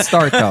all. good way to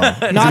start, though.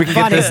 Not we can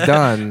funny. get this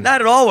done.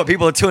 Not at all what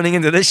people are tuning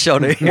into this show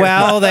to hear.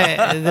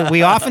 Well,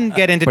 we often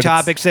get into But it's-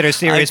 topics that are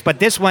serious, but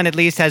this one at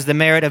least has the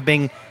merit of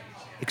being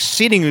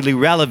exceedingly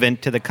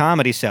relevant to the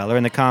comedy cellar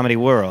and the comedy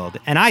world,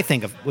 and I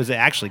think was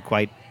actually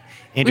quite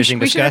interesting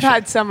We should have discussion.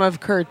 had some of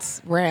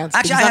Kurt's rants.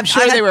 Actually, Because I'm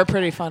sure they were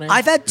pretty funny.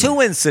 I've had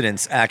two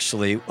incidents,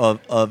 actually,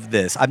 of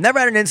this. I've never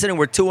had an incident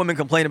where two women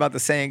complained about the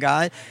same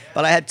guy,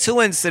 but I had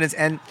two incidents,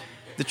 and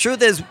the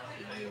truth is,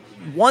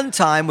 one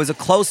time was a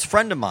close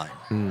friend of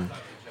mine.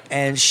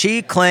 And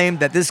she claimed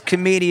that this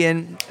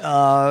comedian,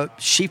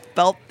 she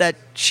felt that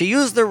she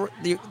used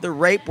the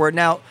rape word.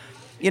 Now,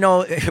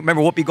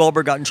 remember Whoopi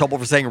Goldberg got in trouble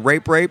for saying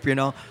rape, rape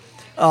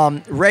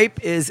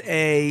is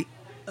a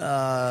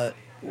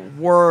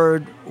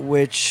word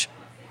which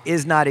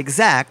is not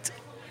exact,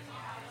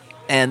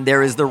 and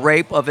there is the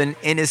rape of an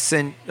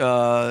innocent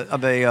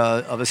of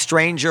a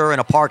stranger in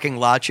a parking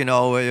lot,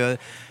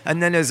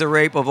 and then there's the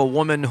rape of a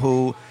woman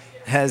who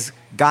has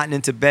gotten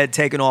into bed,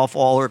 taken off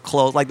all her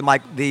clothes, like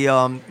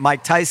the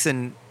Mike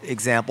Tyson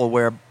example,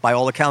 where by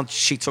all accounts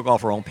she took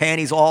off her own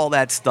panties, all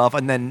that stuff,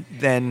 and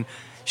then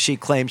she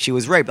claimed she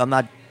was raped. I'm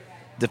not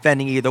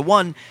defending either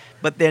one,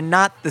 but they're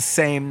not the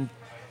same.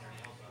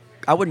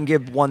 I wouldn't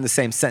give one the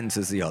same sentence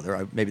as the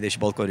other. Maybe they should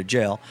both go to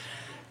jail.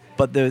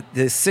 But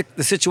the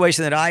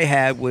situation that I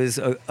had was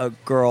a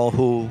girl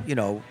who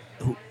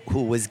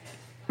was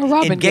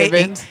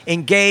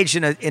engaged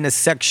in a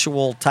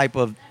sexual type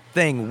of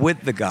thing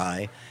with the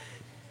guy.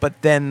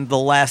 But then the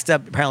last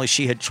step, apparently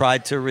she had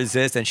tried to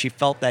resist, and she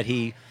felt that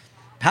he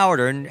powered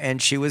her,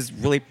 and she was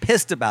really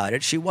pissed about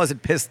it. She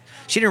wasn't pissed.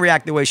 She didn't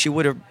react the way she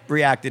would have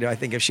reacted, I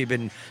think, if she'd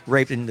been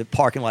raped in the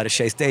parking lot of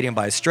Shea Stadium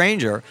by a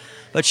stranger.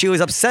 But she was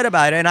upset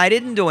about it, and I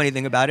didn't do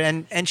anything about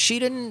it, and she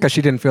didn't. Because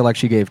she didn't feel like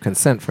she gave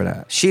consent for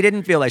that. She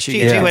didn't feel like she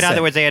gave consent. In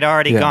other words, they had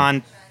already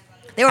gone.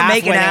 They were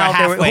making out.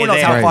 Who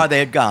knows how there. far they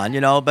had gone,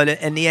 But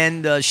in the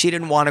end, she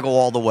didn't want to go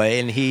all the way,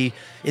 and he,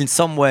 in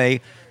some way,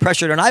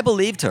 pressured her. And I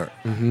believed her.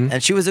 Mm-hmm.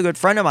 And she was a good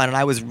friend of mine, and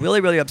I was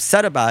really, really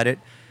upset about it.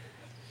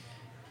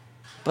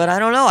 But I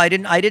don't know. I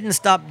didn't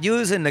stop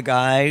using the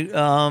guy,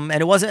 and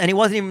he wasn't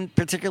even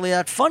particularly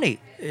that funny.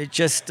 It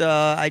just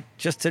I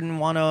just didn't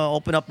want to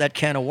open up that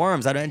can of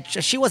worms.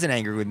 She wasn't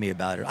angry with me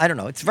about it. I don't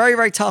know. It's very,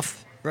 very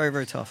tough. Very,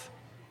 very tough.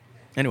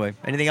 Anyway,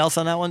 anything else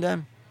on that one,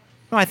 Dan?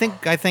 No, I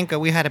think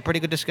we had a pretty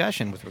good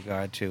discussion with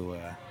regard to.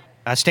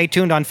 Stay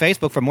tuned on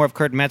Facebook for more of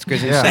Kurt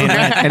Metzger's insane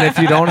rant. And if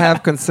you don't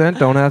have consent,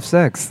 don't have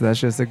sex. That's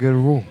just a good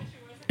rule.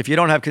 If you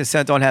don't have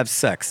consent, don't have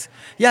sex.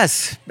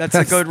 Yes, that's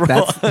a good rule.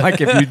 That's like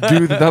if you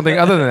do something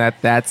other than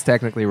that, that's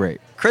technically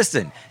rape.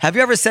 Kristen, have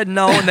you ever said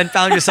no and then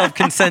found yourself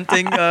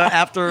consenting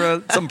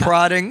after some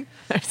prodding?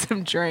 There's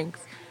some drinks,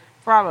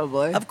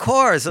 probably. Of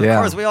course. We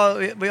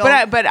all.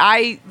 But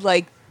I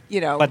like.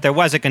 But there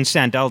was a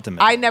consent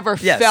ultimately. I never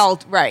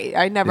felt right.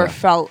 I never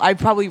felt. I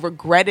probably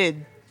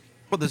regretted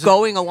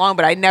going along,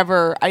 but I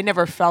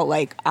never felt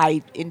like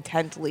I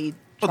intently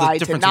tried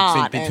to not.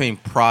 Well, the difference between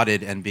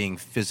prodded and being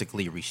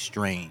physically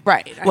restrained.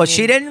 Right.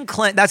 She didn't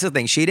claim. That's the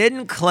thing. She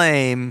didn't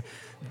claim.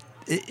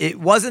 It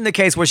wasn't the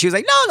case where she was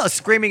like, no,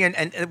 screaming and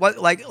it was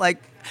like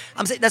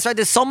I'm saying. That's right.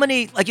 There's so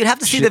many. Like you'd have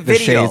to see the video.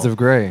 The shades of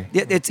gray.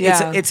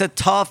 It's a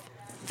tough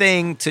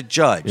thing to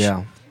judge.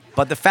 Yeah.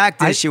 But the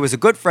fact is, she was a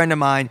good friend of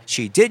mine.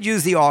 She did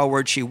use the R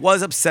word. She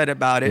was upset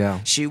about it. Yeah.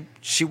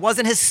 She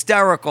wasn't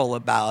hysterical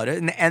about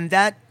it, and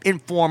that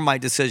informed my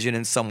decision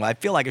in some way. I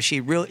feel like if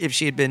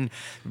she had been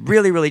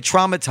really, really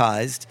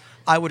traumatized,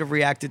 I would have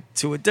reacted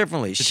to it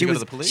differently. Did she go to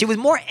the police? She was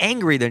more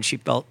angry than she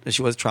felt that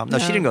she was traumatized. No,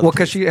 she didn't go. Well, to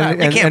the because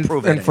police. she can't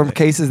prove it. And from anyway.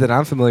 cases that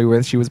I'm familiar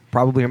with, she was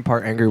probably in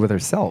part angry with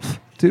herself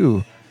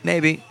too.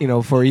 Maybe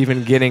for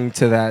even getting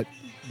to that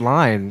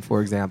line,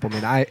 for example.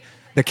 I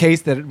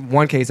mean,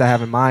 one case I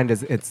have in mind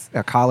is it's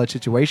a college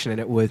situation,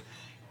 and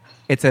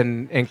it's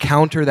an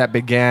encounter that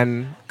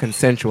began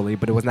consensually,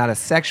 but it was not a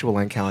sexual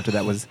encounter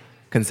that was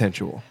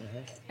consensual. Mm-hmm.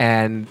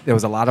 And there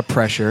was a lot of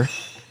pressure,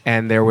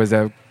 and there was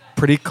a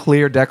pretty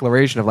clear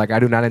declaration of like, I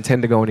do not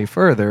intend to go any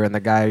further, and the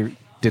guy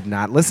did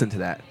not listen to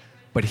that.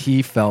 But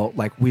he felt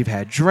like we've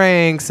had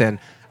drinks, and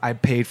I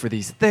paid for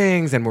these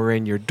things, and we're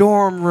in your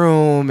dorm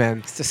room,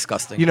 and it's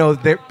disgusting.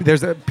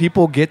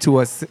 People get to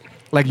us.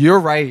 Like, you're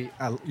right.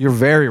 You're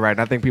very right.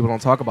 And I think people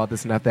don't talk about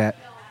this enough, that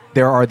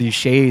there are these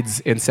shades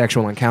in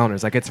sexual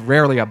encounters. Like, it's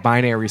rarely a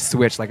binary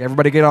switch. Like,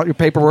 everybody get out your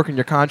paperwork and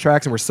your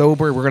contracts, and we're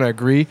sober. We're going to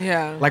agree.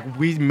 Yeah. Like,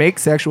 we make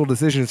sexual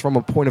decisions from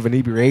a point of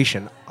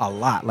inebriation a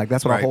lot. Like,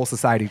 that's what our whole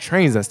society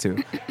trains us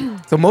to.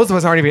 So most of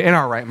us aren't even in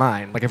our right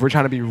mind. Like, if we're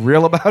trying to be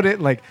real about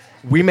it, like,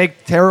 we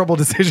make terrible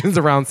decisions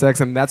around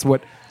sex, and that's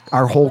what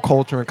our whole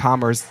culture and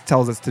commerce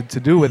tells us to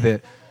do with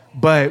it.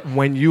 But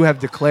when you have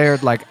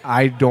declared, like,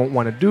 I don't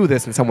want to do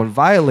this, and someone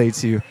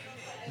violates you,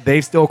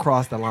 they've still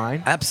crossed the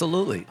line.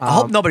 Absolutely. I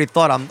hope nobody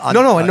thought I'm.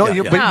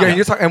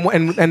 You're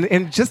talking,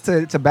 and just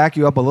to back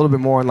you up a little bit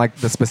more on like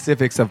the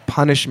specifics of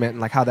punishment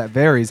and like how that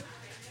varies.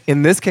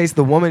 In this case,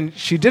 the woman,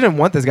 she didn't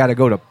want this guy to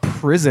go to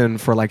prison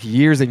for like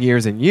years and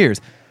years and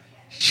years.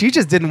 She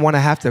just didn't want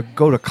to have to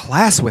go to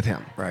class with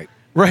him. Right.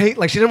 Right.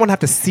 Like, she didn't want to have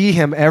to see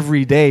him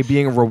every day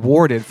being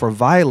rewarded for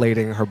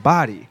violating her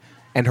body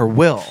and her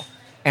will.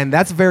 And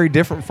that's very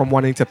different from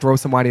wanting to throw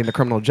somebody in the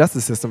criminal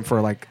justice system for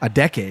like a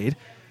decade,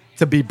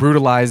 to be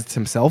brutalized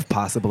himself,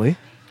 possibly.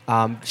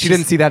 She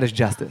didn't see that as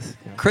justice.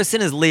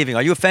 Kristen is leaving.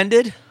 Are you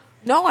offended?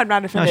 No, I'm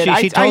not offended. No,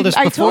 she told us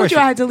I before. told you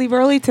I had to leave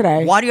early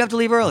today. Why do you have to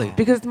leave early?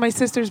 Because it's my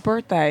sister's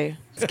birthday.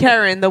 It's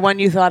Karen, the one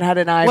you thought had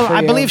an eye for you.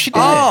 I believe she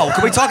did. Oh,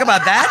 can we talk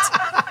about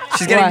that?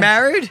 She's getting What?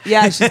 married?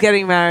 Yeah, she's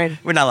getting married.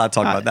 We're not allowed to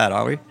talk about that,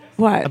 are we?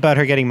 What? About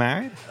her getting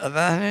married?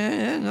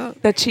 No.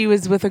 That she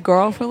was with a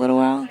girl for a little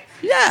while?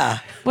 Yeah.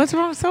 What's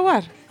wrong? So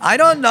what? I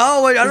don't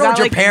know. I don't know that what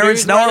your like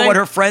parents know, or newsworthy? what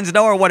her friends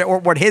know, or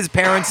what his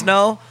parents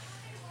know.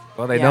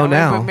 Well, they know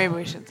now. Maybe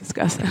we should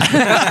discuss that.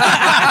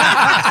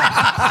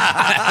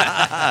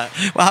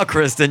 Wow,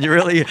 Kristen, you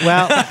really.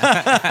 Well,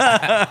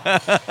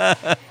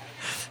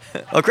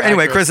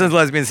 Anyway, Kristen's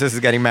lesbian sister's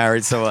getting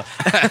married, so.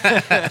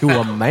 To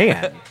a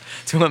man.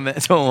 to a man.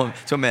 To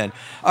a man.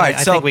 All right,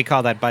 I so think we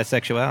call that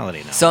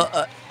bisexuality now.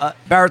 so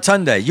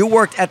Baratunde, you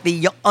worked at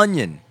the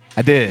Onion.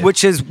 I did.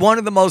 Which is one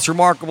of the most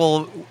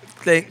remarkable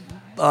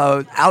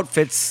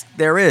outfits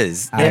there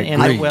is. I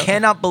agree. I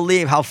cannot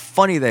believe how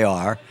funny they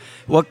are.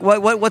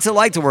 What's it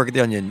like to work at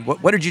the Onion?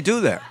 What did you do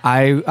there?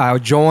 I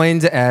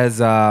joined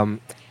as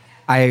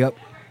I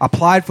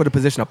applied for the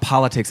position of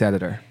politics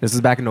editor. This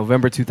was back in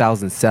November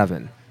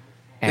 2007,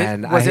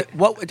 and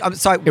I'm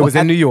sorry. It was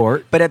in New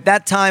York. But at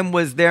that time,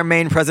 was their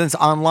main presence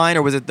online,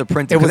 or was it the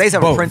printed? Because they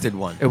have a printed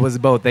one. It was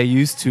both. They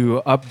used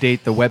to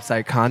update the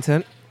website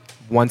content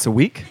once a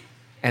week,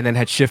 and then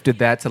had shifted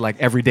that to like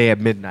every day at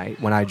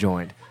midnight when I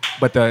joined.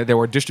 But there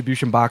were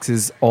distribution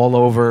boxes all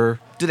over.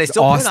 Do they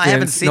still print? I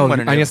haven't seen one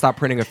in Onion stopped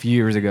printing a few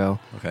years ago.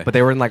 Okay. But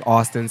they were in like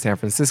Austin, San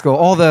Francisco,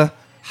 all the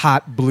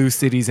hot blue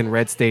cities and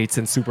red states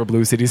and super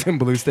blue cities and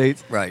blue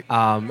states. Right.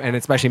 And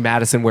especially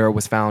Madison, where it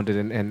was founded,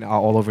 and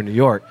all over New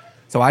York.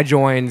 So I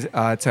joined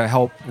to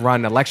help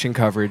run election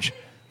coverage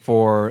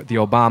for the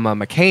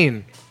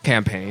Obama-McCain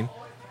campaign,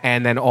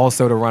 and then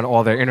also to run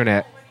all their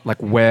internet,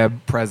 like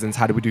web presence.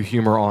 How do we do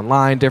humor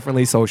online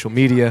differently, social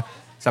media?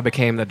 So I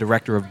became the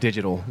director of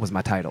digital was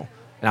my title.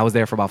 And I was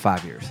there for about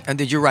 5 years. And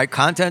did you write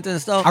content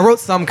and stuff? I wrote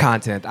some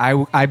content.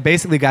 I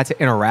basically got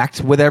to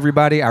interact with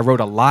everybody. I wrote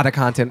a lot of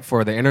content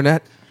for the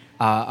internet.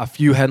 A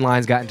few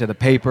headlines got into the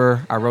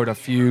paper. I wrote a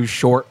few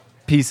short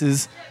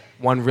pieces.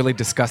 One really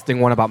disgusting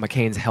one about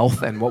McCain's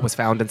health and what was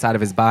found inside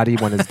of his body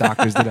when his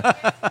doctors did it.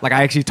 Like,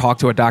 I actually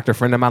talked to a doctor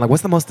friend of mine, like,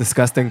 what's the most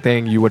disgusting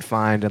thing you would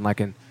find in like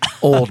an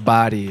old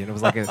body? And it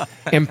was like an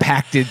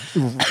impacted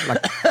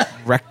like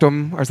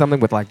rectum or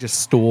something with like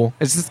just stool.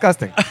 It's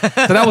disgusting.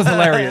 So that was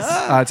hilarious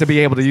to be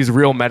able to use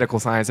real medical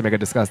science to make a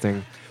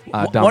disgusting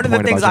dumb One of the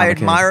point things about I John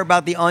McCain. admire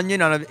about the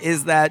Onion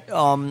is that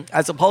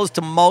as opposed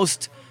to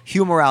most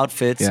humor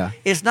outfits, Yeah.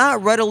 it's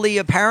not readily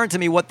apparent to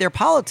me what their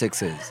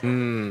politics is.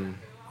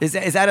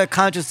 Is that a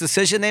conscious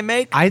decision they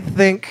make? I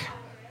think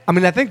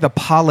the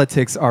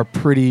politics are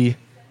pretty.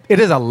 It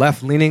is a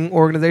left-leaning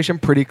organization,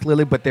 pretty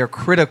clearly, but they're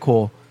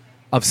critical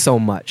of so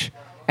much.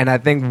 And I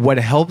think what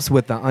helps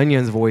with the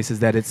Onion's voice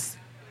is that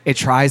it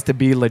tries to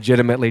be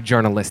legitimately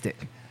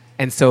journalistic,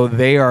 and so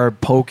they are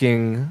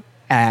poking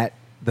at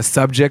the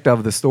subject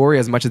of the story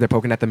as much as they're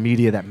poking at the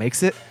media that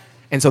makes it.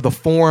 And so the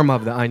form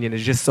of the Onion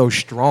is just so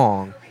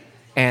strong,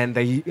 and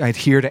they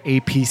adhere to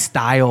AP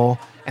style.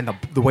 And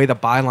the way the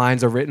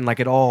bylines are written, like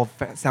it all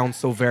sounds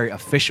so very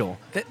official.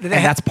 And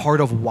that's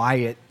part of why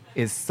it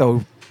is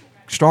so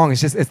strong.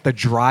 It's the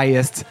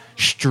driest,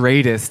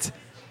 straightest,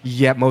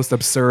 yet most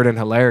absurd and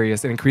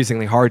hilarious, and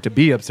increasingly hard to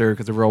be absurd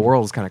because the real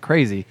world is kind of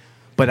crazy.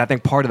 But I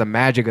think part of the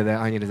magic of the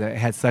Onion is that it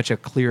had such a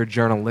clear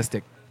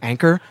journalistic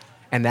anchor,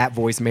 and that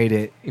voice made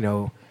it,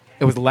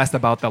 it was less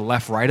about the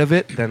left-right of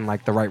it than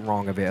like the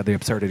right-wrong of it, or the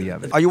absurdity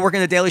of it. Are you working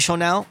the Daily Show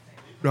now?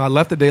 No, I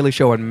left the Daily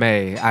Show in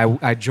May.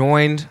 I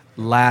joined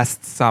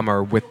last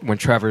summer when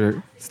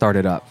Trevor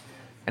started up.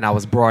 And I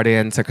was brought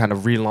in to kind of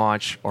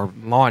relaunch or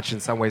launch in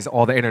some ways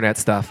all the internet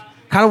stuff.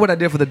 Kind of what I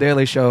did for the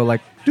Daily Show,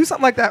 like do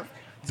something like that.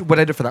 What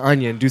I did for the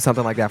Onion, do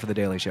something like that for the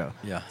Daily Show.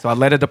 Yeah. So I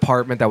led a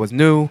department that was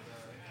new,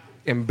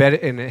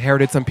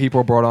 inherited some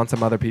people, brought on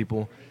some other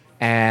people,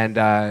 and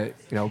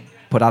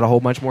put out a whole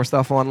bunch more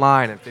stuff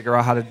online and figure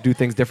out how to do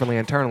things differently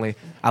internally.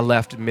 I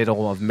left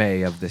middle of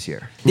May of this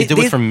year. You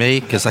do it for me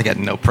because I got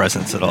no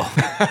presents at all.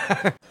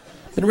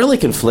 Been really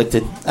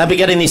conflicted. I've been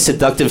getting these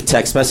seductive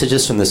text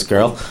messages from this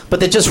girl,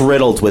 but they're just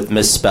riddled with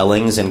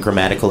misspellings and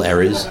grammatical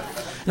errors.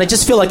 And I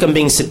just feel like I'm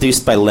being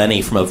seduced by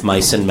Lenny from Of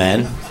Mice and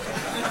Men.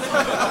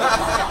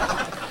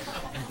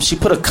 She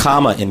put a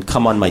comma in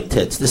 "come on my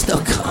tits." There's no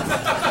comma.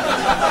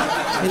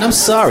 I mean, I'm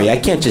sorry, I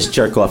can't just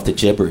jerk off to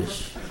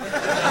gibberish.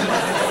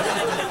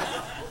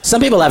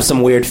 Some people have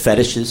some weird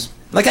fetishes.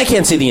 Like, I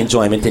can't see the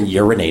enjoyment in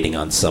urinating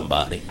on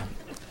somebody.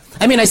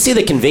 I mean, I see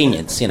the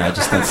convenience, I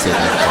just don't see the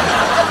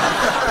enjoyment.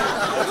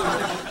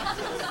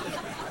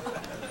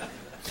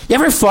 You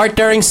ever fart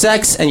during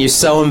sex and you're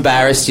so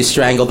embarrassed you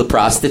strangle the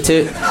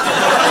prostitute?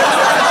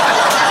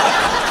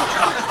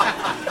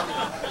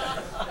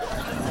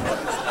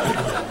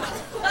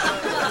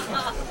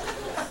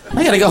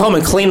 I gotta go home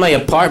and clean my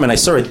apartment. I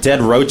saw a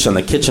dead roach on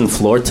the kitchen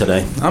floor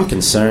today. I'm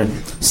concerned.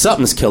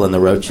 Something's killing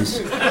the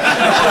roaches.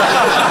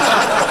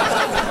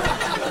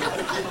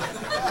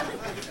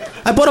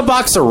 I bought a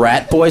box of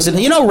rat poison.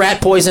 You know rat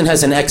poison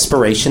has an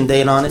expiration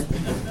date on it?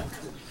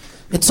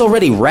 It's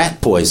already rat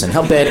poison.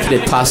 How bad could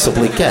it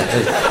possibly get?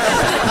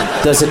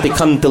 Does it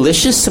become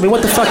delicious? I mean,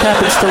 what the fuck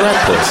happens to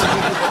rat poison?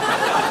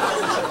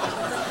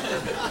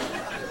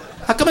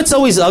 How come it's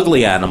always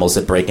ugly animals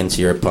that break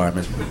into your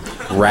apartment?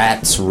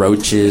 Rats,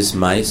 roaches,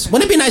 mice.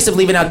 Wouldn't it be nice if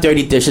leaving out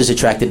dirty dishes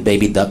attracted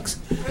baby ducks?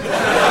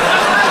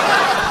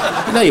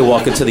 You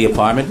walk into the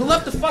apartment. Who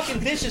left the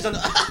fucking dishes on the...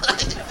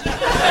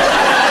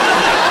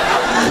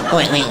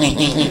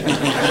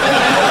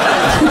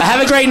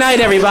 Have a great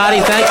night, everybody.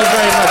 Thank you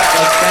very much.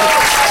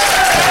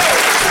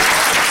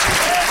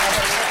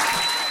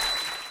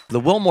 The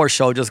Wilmore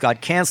Show just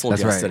got canceled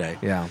That's yesterday.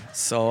 right. Yeah.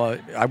 So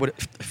a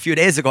few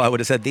days ago, I would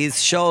have said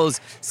these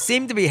shows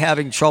seem to be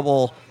having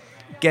trouble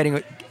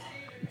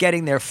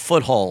getting their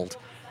foothold.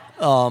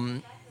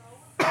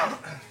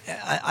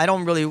 I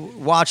don't really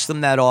watch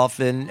them that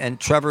often, and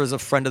Trevor is a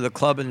friend of the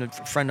club and a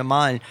friend of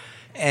mine,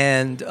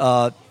 and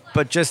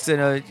but just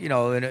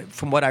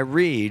from what I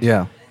read,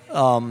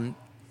 the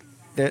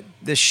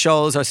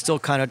shows are still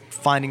kind of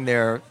finding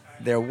their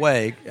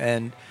way,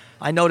 and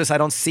I notice I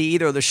don't see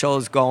either of the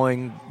shows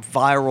going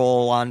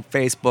viral on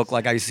Facebook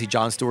like I used to see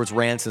Jon Stewart's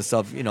rants and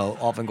stuff,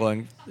 often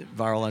going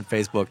viral on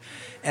Facebook,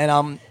 and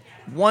I'm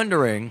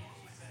wondering,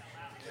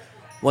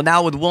 well,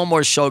 now with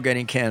Wilmore's show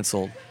getting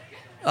canceled.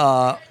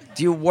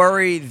 Do you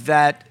worry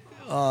that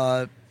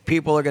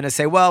people are going to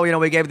say, well,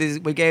 we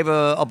gave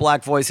a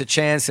black voice a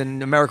chance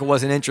and America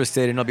wasn't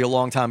interested, and it'll be a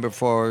long time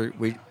before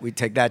we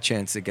take that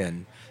chance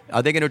again?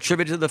 Are they going to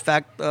attribute it to the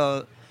fact?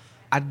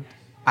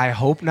 I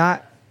hope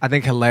not. I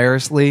think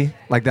hilariously,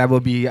 like that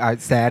would be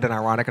sad and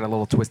ironic and a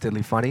little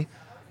twistedly funny,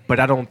 but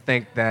I don't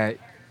think that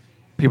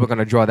people are going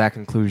to draw that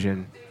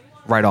conclusion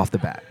right off the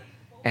bat.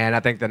 And I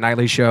think the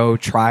Nightly Show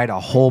tried a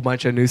whole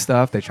bunch of new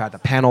stuff. They tried the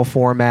panel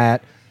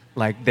format.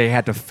 Like, they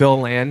had to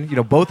fill in.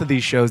 Both of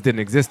these shows didn't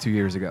exist 2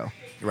 years ago.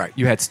 Right.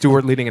 You had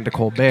Stewart leading into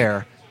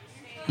Colbert,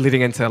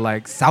 leading into,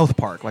 like, South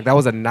Park. Like, that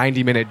was a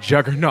 90-minute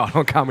juggernaut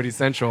on Comedy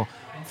Central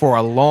for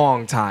a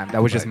long time.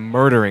 That was just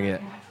murdering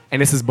it.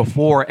 And this is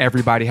before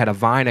everybody had a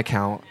Vine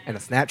account and a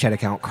Snapchat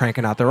account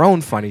cranking out their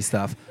own funny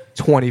stuff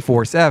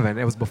 24/7.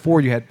 It was before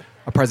you had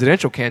a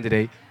presidential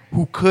candidate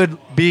who could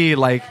be,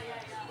 like,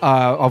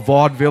 a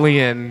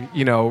vaudevillian,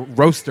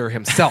 roaster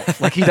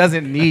himself. Like, he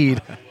doesn't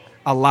need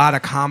a lot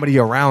of comedy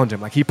around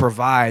him. Like, he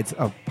provides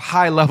a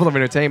high level of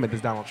entertainment,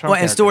 this Donald Trump.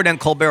 Well, and Stewart and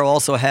Colbert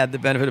also had the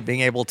benefit of being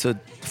able to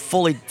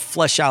fully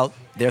flesh out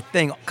their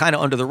thing kind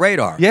of under the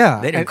radar. Yeah.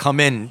 They didn't come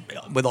in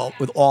with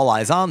all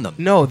eyes on them.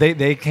 No,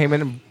 they came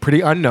in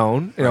pretty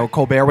unknown.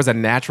 Colbert was a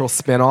natural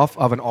spinoff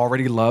of an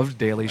already loved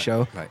Daily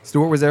Show. Right.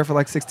 Stewart was there for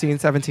like 16,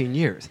 17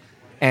 years.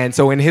 And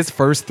so in his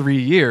first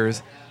 3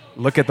 years,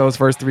 look at those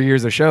first 3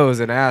 years of shows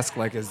and ask,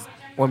 like,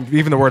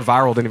 even the word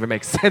viral didn't even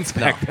make sense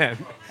back then.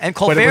 And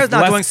Colbert's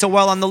not doing so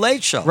well on The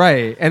Late Show.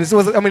 Right. And it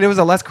was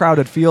a less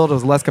crowded field. It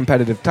was a less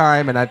competitive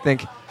time. And I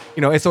think,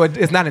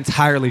 it's not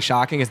entirely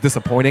shocking. It's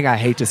disappointing. I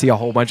hate to see a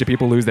whole bunch of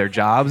people lose their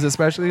jobs,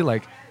 especially.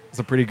 Like, it's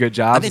a pretty good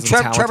job. I think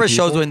Trevor's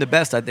show's doing the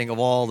best, I think, of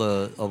all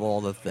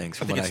the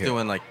things. I think it's still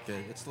doing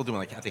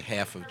like I think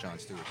half of Jon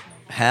Stewart's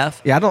numbers.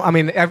 Half? Yeah,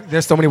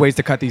 there's so many ways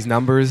to cut these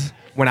numbers.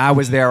 When I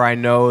was there, I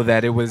know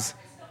that it was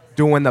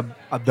doing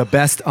the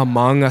best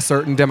among a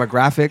certain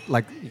demographic,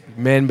 like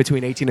men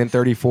between 18 and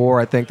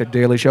 34. I think the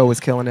Daily Show was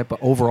killing it, but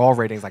overall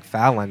ratings, like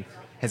Fallon,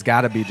 has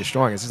got to be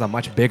destroying. It's just a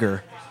much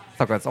bigger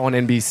stuff that's on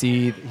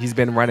NBC. He's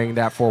been running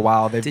that for a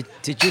while. Very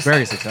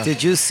successful.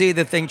 Did you see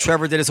the thing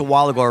Trevor did this a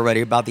while ago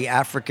already about the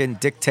African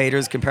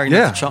dictators comparing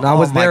them to Trump? I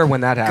was there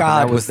when that happened.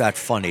 God, was that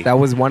funny. That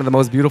was one of the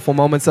most beautiful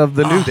moments of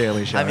the new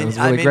Daily Show. It was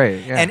really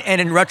great. Yeah.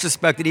 And in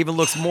retrospect, it even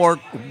looks more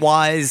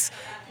wise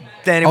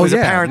than it was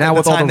apparent now at the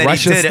with all time the that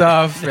Russia he did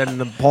stuff and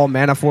the Paul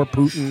Manafort,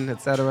 Putin,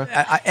 etc.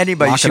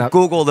 Anybody should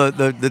Google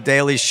the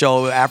Daily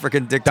Show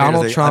African dictators.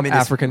 Donald Trump,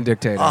 African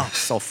dictator. Oh,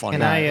 so funny.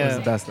 It was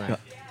the best thing.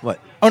 What?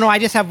 Oh no, I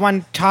just have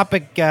one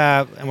topic,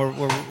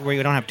 and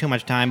we don't have too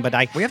much time, but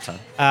we have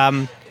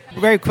time.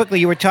 Very quickly,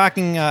 you were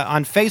talking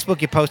on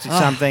Facebook. You posted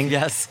something,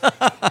 yes,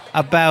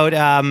 about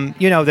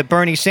that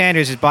Bernie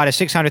Sanders has bought a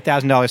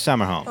 $600,000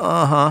 summer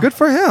home. Good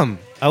for him.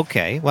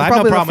 Okay, well, I have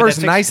probably no problem the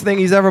first nice thing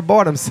he's ever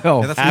bought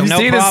himself. Have you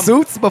seen his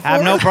suits before? I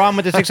have no problem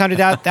with the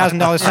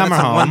 $600,000 summer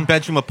home.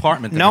 One-bedroom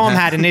apartment. Noam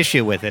had an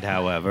issue with it,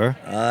 however,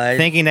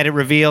 thinking that it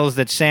reveals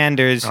that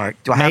Sanders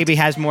maybe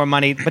has more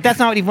money. But that's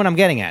not even what I'm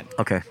getting at.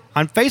 Okay.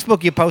 On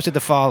Facebook, you posted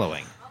the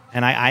following,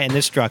 and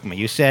this struck me.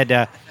 You said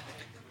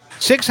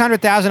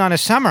 $600,000 on a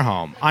summer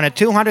home, on a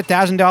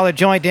 $200,000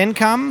 joint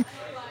income,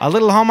 a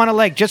little home on a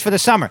lake just for the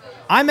summer.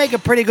 I make a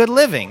pretty good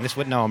living. This is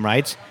what Noam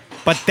writes,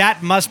 but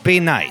that must be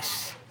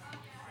nice.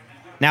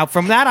 Now,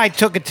 from that, I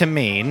took it to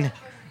mean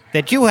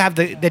that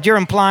you're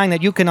implying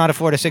that you cannot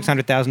afford a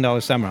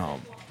 $600,000 summer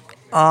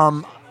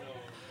home.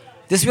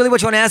 This is really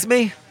what you want to ask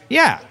me?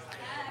 Yeah.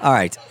 All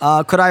right.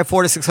 Could I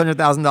afford a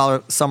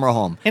 $600,000 summer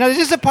home? This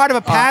is a part of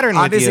a pattern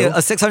with obviously, you.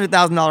 Obviously, a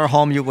 $600,000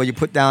 home where you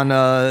put down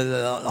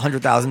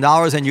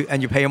 $100,000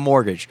 and you pay a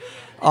mortgage.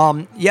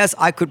 Yes,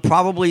 I could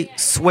probably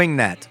swing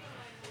that.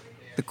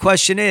 The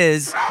question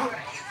is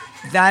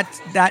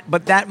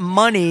but that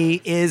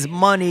money is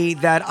money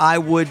that I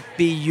would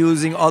be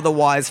using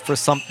otherwise for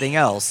something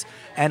else,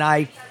 and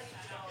I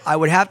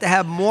would have to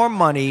have more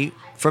money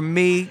for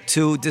me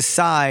to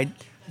decide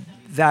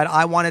that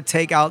I want to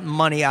take out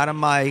money out of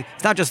my.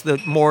 It's not just the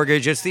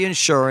mortgage; it's the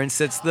insurance,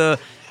 it's the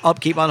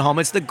upkeep on home,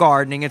 it's the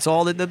gardening, it's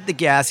all the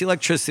gas, the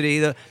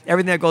electricity,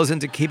 everything that goes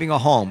into keeping a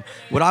home.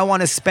 Would I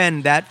want to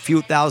spend that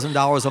few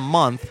 $1,000s a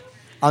month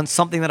on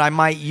something that I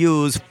might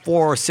use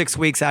 4 or 6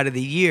 weeks out of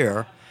the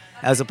year,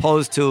 as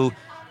opposed to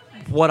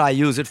what I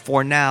use it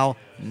for now?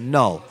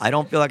 No, I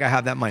don't feel like I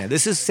have that money.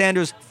 This is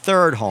Sanders'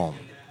 third home.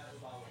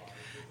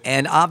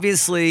 And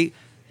obviously,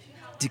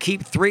 to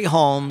keep 3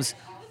 homes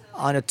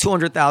on a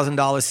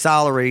 $200,000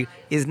 salary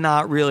is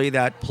not really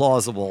that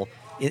plausible.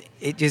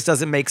 it just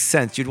doesn't make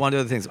sense. You'd want to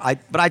do other things.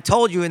 But I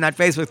told you in that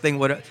Facebook thing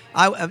what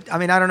I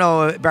mean. I don't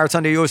know,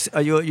 Baratunde.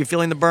 Are you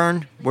feeling the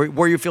burn?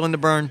 Were you feeling the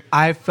burn?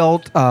 I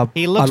felt a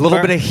He looks little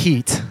burnt. bit of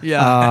heat.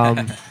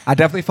 Yeah. I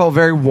definitely felt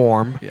very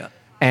warm. Yeah.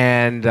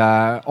 And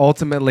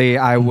ultimately,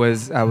 I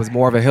was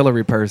more of a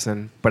Hillary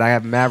person, but I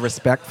have mad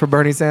respect for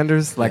Bernie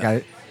Sanders. Like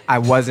I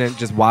wasn't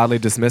just wildly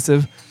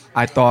dismissive.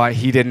 I thought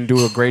he didn't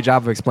do a great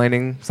job of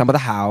explaining some of the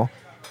how,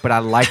 but I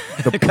liked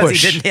the Because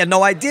push. he had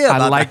no idea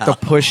about I liked the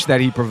push that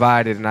he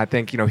provided, and I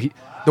think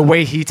the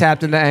way he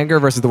tapped into anger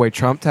versus the way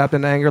Trump tapped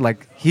into anger,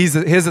 like his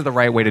is the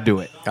right way to do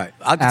it. All right.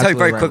 I'll tell you Absolutely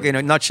very right. quickly in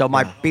a nutshell,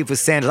 my beef with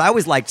Sanders. I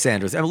always liked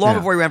Sanders. And long Yeah.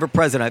 before he ran for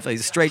president, I thought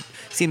he's straight,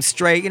 seems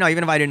straight.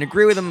 Even if I didn't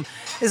agree with him,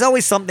 there's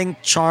always something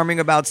charming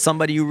about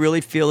somebody you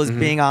really feel is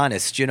being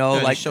honest, Like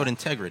like he showed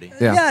integrity.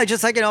 Yeah. Yeah,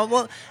 just like,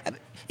 well,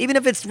 even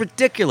if it's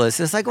ridiculous,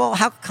 it's like, well,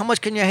 how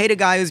much can you hate a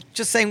guy who's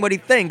just saying what he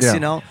thinks,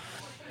 Yeah.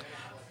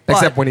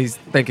 Except when he's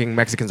thinking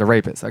Mexicans are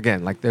rapists.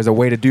 Again, like there's a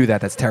way to do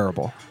that that's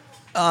terrible.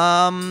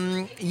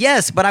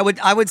 Yes, but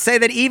I would say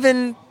that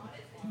even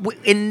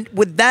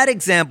with that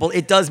example,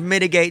 it does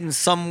mitigate in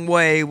some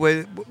way.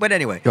 But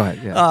anyway, Go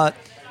ahead. Yeah.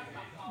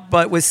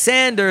 But with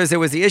Sanders, there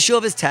was the issue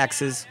of his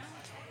taxes.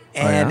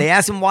 And yeah? they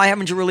asked him, why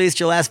haven't you released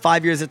your last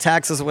 5 years of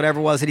taxes or whatever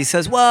it was? And he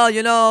says,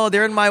 well,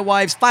 they're in my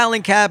wife's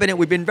filing cabinet.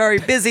 We've been very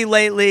busy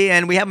lately,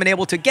 and we haven't been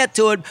able to get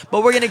to it,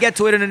 but we're going to get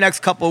to it in the next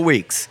couple of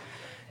weeks.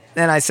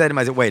 And I said to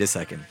him, wait a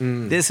second.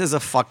 This is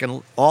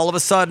all of a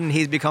sudden,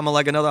 he's become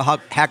like another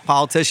hack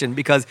politician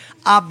because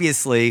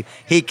obviously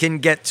he can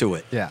get to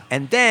it. Yeah.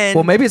 And then...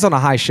 Well, maybe it's on a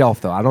high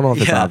shelf, though. I don't know if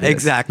it's Yeah, obvious.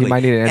 exactly. He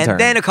might need an intern. And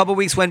then a couple of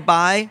weeks went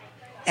by,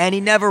 and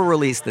he never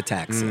released the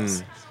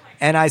taxes.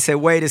 And I said,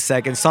 wait a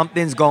second,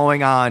 something's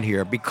going on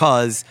here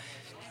because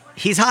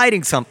he's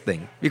hiding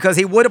something. Because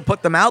he would have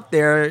put them out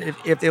there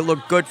if they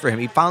looked good for him.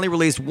 He finally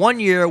released 1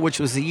 year, which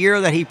was the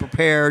year that he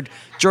prepared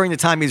during the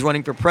time he's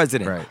running for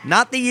president. Right.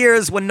 Not the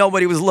years when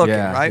nobody was looking,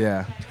 Yeah, right?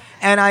 yeah.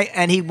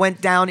 And he went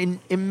down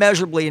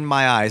immeasurably in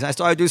my eyes. I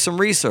started to do some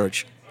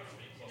research.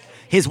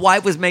 His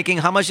wife was making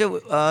how much?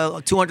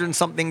 200 and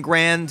something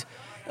grand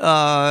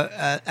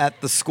at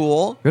the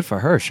school. Good for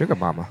her, sugar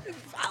mama.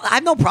 I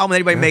have no problem with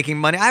anybody making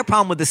money. I have a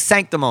problem with the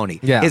sanctimony.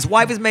 Yeah. His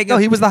wife is making. No,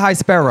 he was the high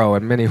sparrow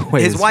in many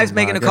ways. His wife's from,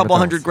 making a Game of couple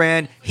Thrones. hundred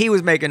grand. He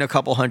was making a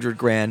couple hundred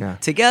grand. Yeah.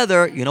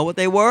 Together, you know what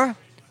they were?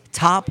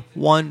 Top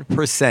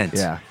 1%.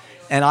 Yeah.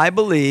 And I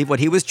believe what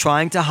he was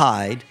trying to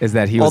hide Is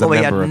that he was a although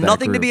he member had of that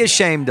nothing to group. be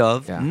ashamed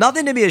of. Yeah.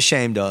 Nothing to be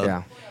ashamed of.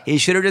 Yeah. He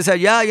should have just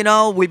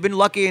said, we've been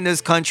lucky in this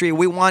country.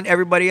 We want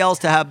everybody else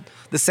to have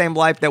the same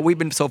life that we've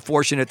been so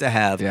fortunate to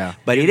have. Yeah.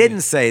 But he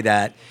didn't say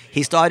that.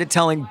 He started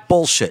telling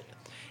bullshit.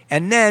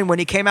 And then when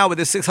he came out with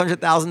his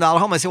 $600,000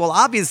 home, I said, well,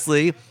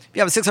 obviously, if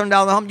you have a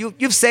 $600,000 home,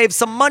 you've saved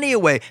some money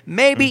away.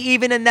 Maybe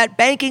even in that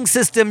banking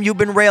system you've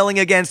been railing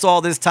against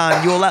all this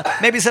time,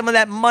 maybe some of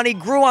that money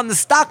grew on the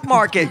stock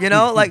market,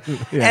 like.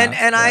 Yeah,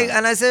 and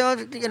I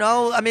said,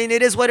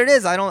 it is what it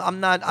is. I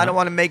don't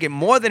want to make it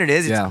more than it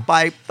is. It's Yeah.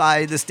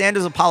 by the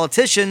standards of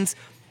politicians.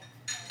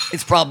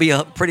 It's probably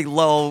a pretty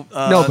low.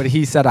 No, but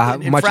he set a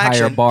much higher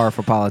infraction. bar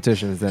for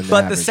politicians than.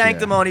 But average, the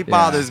sanctimony yeah.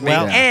 bothers me,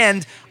 Yeah.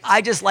 and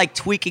I just like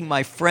tweaking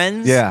my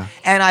friends. Yeah.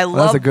 and I Well,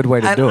 love that's a good way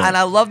to do it. And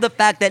I love the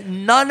fact that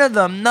none of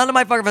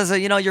my fucking friends say,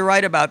 you're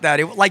right about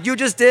that. Like you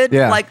just did.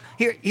 Yeah. Like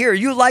here,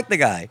 you like the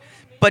guy,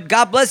 but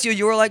God bless you.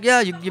 You were like,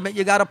 yeah,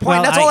 you got a point.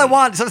 Well, That's all I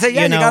want. So I say,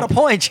 yeah, you got a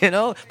point.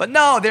 But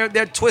no,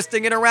 they're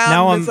twisting it around.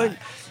 No, It's like,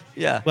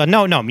 yeah. Well,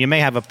 no, you may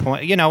have a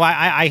point.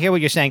 I hear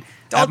what you're saying.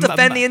 Don't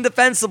defend the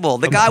indefensible.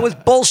 The guy was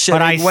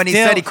bullshitting when he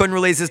said he couldn't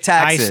release his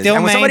taxes. still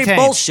and when somebody maintain-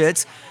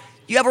 bullshits,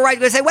 you have a right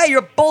to say, wait,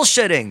 you're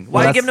bullshitting.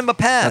 Why are you that's- giving him a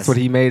pass? That's what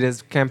he made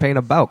his campaign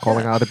about,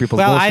 calling out other people's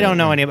Well, bullshit. I don't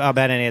know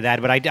about any of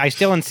that, but I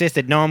still insist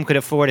that Noam could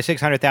afford a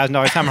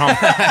 $600,000 summer home.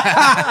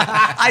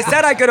 I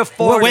said I could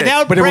afford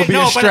without it. But it would be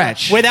a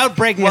stretch. Without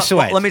breaking a Well,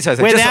 sweat. let me tell you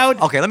something. Without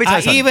Let me tell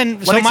you something. even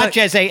Let so me tell- much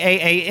as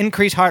a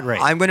increased heart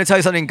rate. I'm going to tell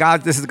you something.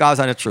 This is God's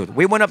honest truth.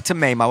 We went up to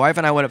Maine. My wife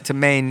and I went up to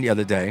Maine the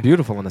other day.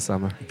 Beautiful in the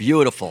summer.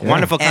 Beautiful.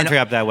 Wonderful country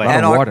up that way. Lot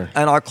And of our, water.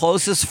 and our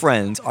closest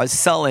friends are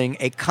selling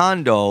a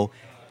condo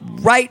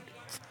right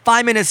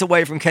 5 minutes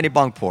away from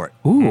Kennebunkport.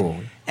 Ooh,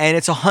 And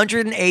it's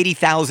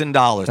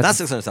 $180,000. Not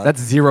 $600,000.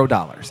 that's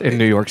 $0 in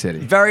New York City.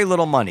 Very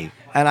little money.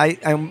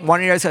 And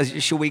one of you guys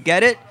says, should we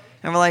get it?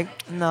 And we're like,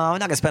 no, we're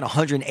not gonna spend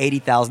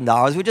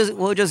 $180,000.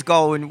 We'll just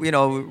go and we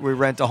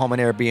rent a home on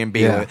Airbnb.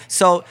 Yeah.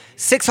 So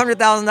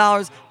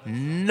 $600,000?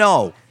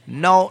 No.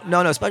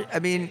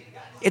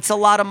 It's a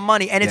lot of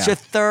money, and it's Yeah. your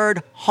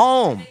third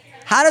home.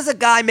 How does a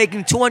guy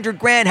making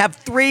 $200,000 have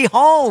 3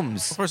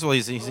 homes? First of all,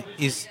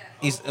 he's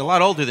a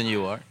lot older than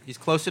you are. He's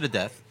closer to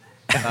death.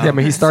 Yeah,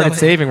 he started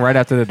saving right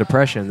after the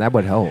Depression. That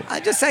would help. I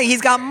just say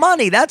he's got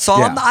money. That's all.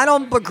 Yeah. I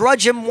don't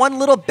begrudge him one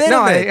little bit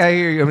No, of I it.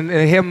 hear you.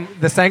 I mean,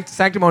 the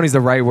sanctimony is the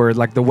right word.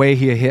 Like the way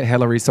he hit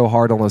Hillary so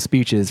hard on those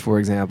speeches, for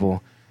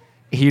example,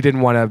 he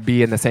didn't want to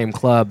be in the same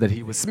club that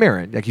he was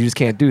smearing. Like you just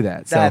can't do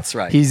that. So That's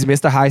right. He's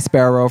Mr. High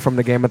Sparrow from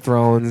the Game of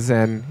Thrones,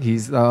 and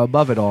he's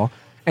above it all.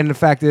 And the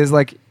fact is,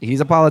 like, he's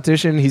a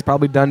politician. He's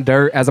probably done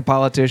dirt as a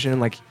politician.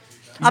 Like,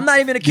 I'm not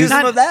even accusing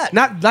him of that.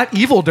 Not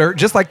evil dirt,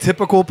 just like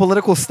typical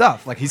political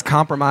stuff. Like he's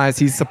compromised.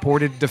 He's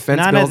supported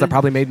defense bills that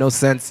probably made no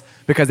sense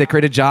because they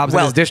created jobs in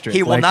his district.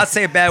 He will not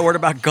say a bad word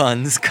about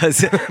guns because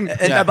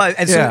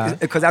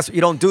that's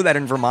you don't do that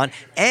in Vermont.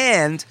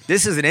 And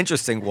this is an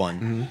interesting one.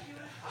 Mm-hmm.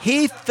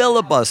 He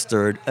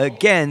filibustered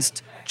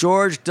against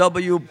George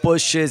W.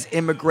 Bush's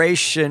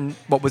immigration,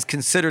 what was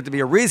considered to be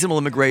a reasonable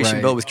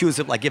immigration bill, was accused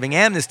of like giving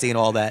amnesty and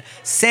all that.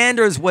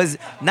 Sanders was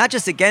not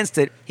just against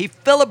it, he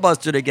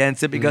filibustered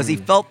against it because he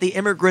felt the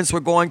immigrants were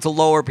going to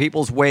lower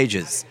people's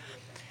wages.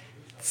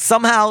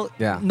 Somehow,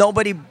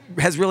 nobody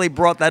has really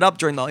brought that up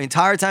during the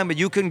entire time, but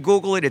you can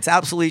Google it. It's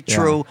absolutely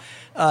true.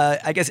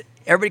 I guess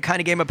everybody kind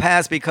of gave him a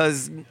pass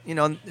because,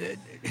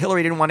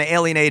 Hillary didn't want to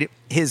alienate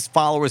his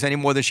followers any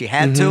more than she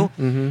had to.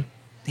 Mm-hmm.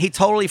 He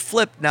totally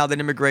flipped now that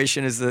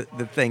immigration is the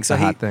thing. So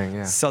the hot thing,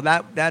 yeah. So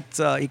that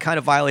he kind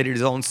of violated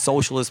his own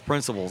socialist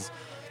principles.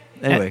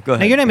 Anyway, go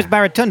ahead. Now, your name is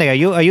Baratunde.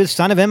 Are you the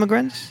son of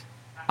immigrants?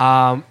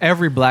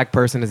 Every black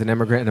person is an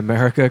immigrant in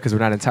America because we're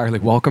not entirely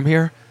welcome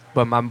here.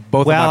 But both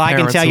of my Well, I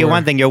parents can tell you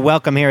one thing. You're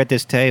welcome here at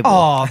this table.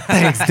 Oh,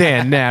 thanks,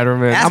 Dan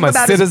Natterman. Ask I'm him a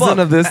about his citizen book.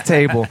 of this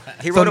table.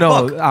 He wrote a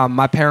book.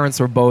 My parents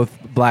were both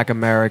black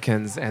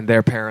Americans and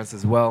their parents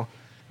as well.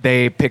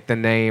 They picked the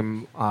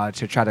name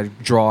to try to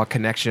draw a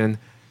connection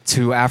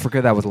to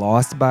Africa that was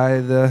lost by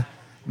the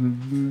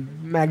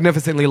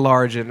magnificently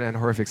large and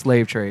horrific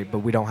slave trade, but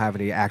we don't have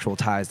any actual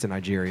ties to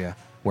Nigeria,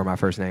 where my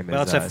first name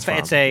Well, is.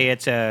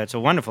 it's a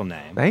wonderful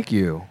name. Thank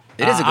you.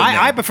 It is a good name.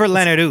 I prefer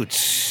Leonard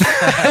Oots.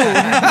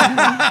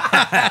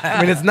 I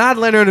mean, it's not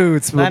Leonard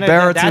Oots, but Leonard-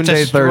 Baratunde that's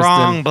a strong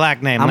Thurston.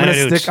 black name, I'm Leonard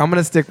gonna Oots. stick. I'm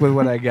gonna stick with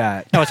what I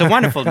got. No, it's a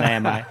wonderful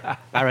name,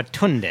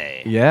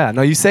 Baratunde. Yeah,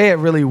 no, you say it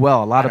really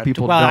well. A lot of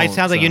people Well, don't. it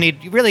sounds like so. you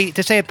need really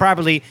to say it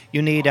properly.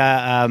 You need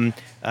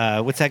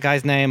what's that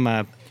guy's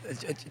name?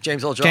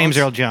 James Earl Jones. James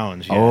Earl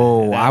Jones. Yeah.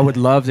 Oh, I would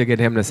love to get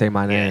him to say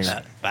my name.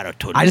 Yes,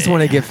 Baratunde. I just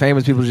want to get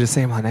famous people to just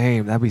say my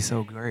name. That'd be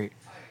so great.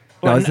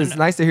 No, it's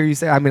nice to hear you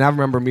say. I mean, I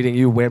remember meeting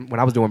you when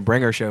I was doing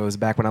bringer shows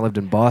back when I lived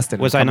in Boston.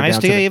 Was I coming nice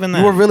down to you the- even You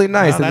then? were really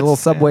nice in the Well, little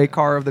that's- subway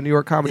car of the New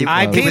York Comedy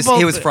Club.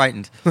 He was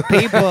frightened.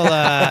 People.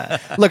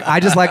 Look, I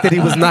just like that he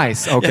was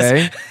nice.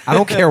 Okay, I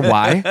don't care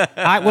why.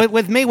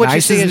 With me, what you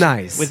Nice see is is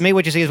nice. With me,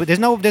 what you see is there's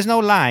no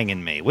lying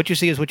in me. What you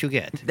see is what you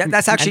get.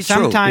 That's actually and true.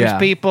 sometimes Yeah.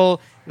 people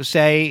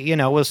say,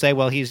 will say,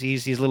 well, he's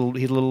a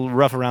little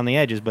rough around the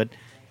edges, but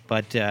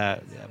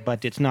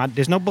it's not.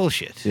 There's no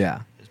bullshit. Yeah.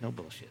 There's no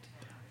bullshit.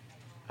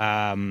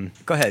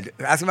 Go ahead.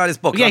 Ask him about his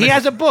book. Yeah, he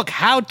has a book,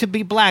 How to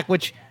Be Black,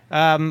 which.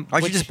 Aren't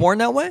you just born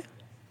that way?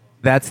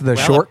 That's the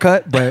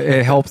shortcut, but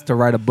it helps to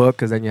write a book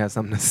because then you have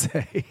something to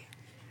say.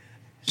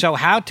 So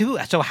how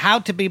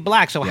to be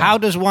black? So how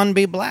does one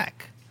be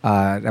black?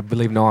 I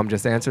believe Noam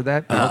just answered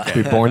that.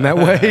 Be born that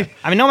way.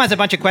 I mean, Noam has a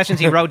bunch of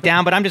questions he wrote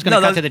down, but I'm just going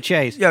to cut to the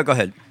chase. Yeah, go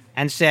ahead.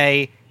 And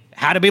say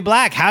how to be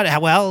black.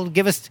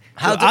 Give us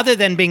other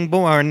than being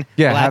born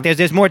black.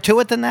 There's more to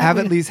it than that. Have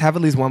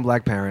at least one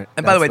black parent.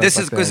 And by the way, this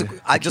That's is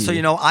just so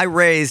you know, I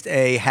raised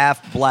a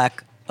half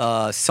black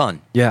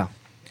son. Yeah.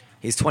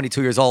 He's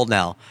 22 years old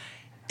now,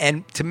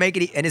 and to make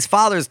it, and his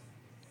father's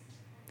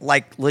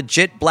like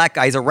legit black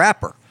guy. He's a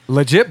rapper.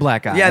 Legit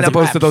black guy, Yeah, as no,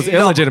 opposed to those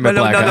illegitimate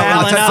black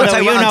guys. I'll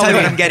tell you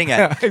what I'm getting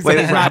at. He's Wait,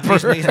 a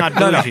rapper. He's not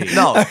bougie.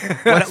 No.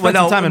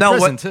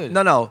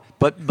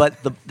 But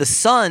the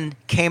son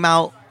came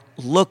out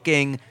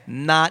looking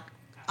not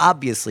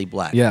obviously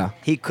black. Yeah.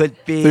 He could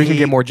be. So you can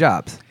get more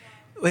jobs.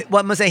 What I'm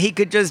gonna say, he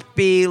could just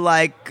be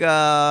like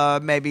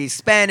maybe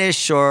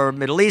Spanish or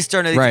Middle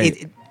Eastern.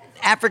 Right.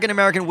 African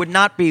American would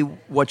not be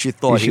what you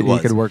thought he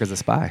was. He could work as a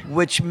spy.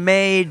 Which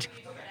made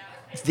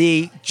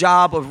the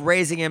job of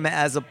raising him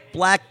as a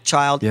black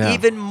child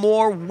even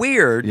more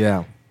weird.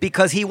 Yeah.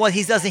 Because he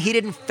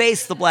didn't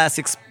face the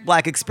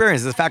black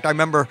experience. In fact, I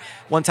remember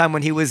one time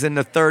when he was in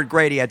the third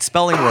grade, he had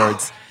spelling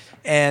words,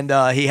 and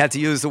he had to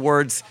use the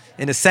words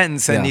in a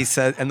sentence, and he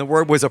said, and the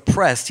word was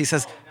oppressed. He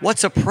says,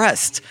 "What's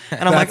oppressed?"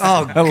 And I'm like,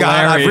 "Oh God,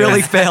 I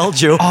really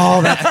failed you."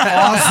 Oh, that's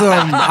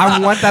awesome! I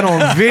want that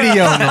on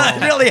video.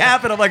 It really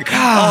happened. I'm like,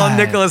 "Oh,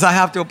 Nicholas, I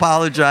have to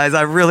apologize.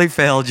 I really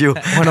failed you."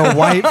 When a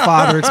white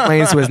father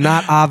explains to his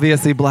not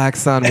obviously black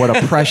son what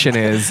oppression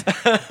is,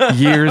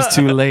 years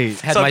too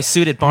late. Had my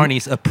suit at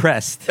Barney's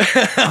oppressed.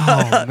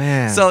 Oh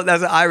man! So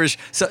that's Irish.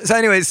 So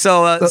anyways,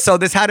 so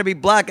this had to be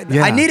black.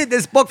 Yeah. I needed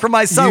this book for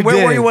my son. You Where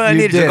were did. you when I You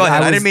needed you? did. Go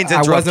ahead. I didn't mean to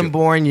interrupt I wasn't you.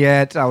 born yet.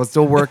 I was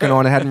still working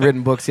on it. Hadn't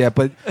written books yet.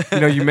 But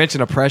you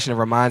mentioned oppression. It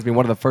reminds me,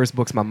 one of the first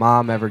books my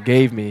mom ever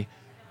gave me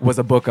was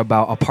a book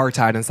about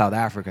apartheid in South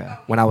Africa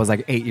when I was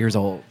like 8 years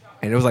old.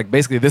 And it was like,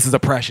 basically, this is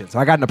oppression. So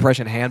I got an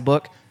oppression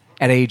handbook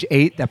at age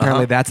 8.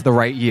 Apparently, that's the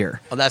right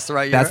year. Oh, that's the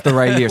right year. That's the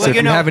right year. Well, So if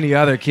you you know- have any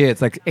other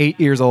kids, like 8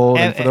 years old,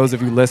 and for those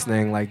of you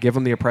listening, like give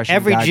them the oppression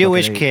Every guidebook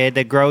Jewish at 8. kid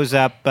that grows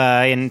up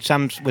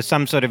with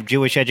some sort of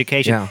Jewish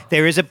education, Yeah.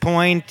 there is a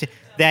point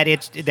that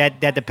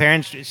that the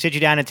parents sit you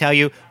down and tell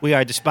you we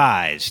are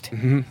despised.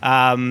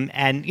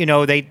 And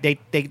they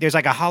there's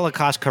like a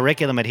Holocaust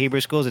curriculum at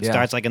Hebrew schools. It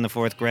starts like in the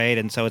 4th grade,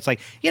 and so it's like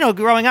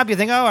growing up you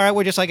think, oh, all right,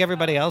 we're just like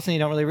everybody else, and you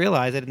don't really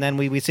realize it. And then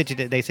they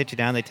sit you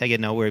down, they tell you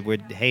no, we're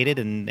hated,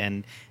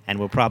 and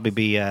we'll probably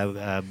be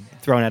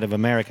thrown out of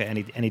America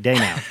any day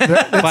now.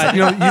 But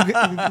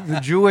the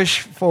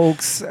Jewish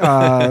folks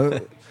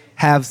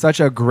have such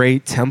a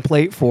great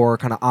template for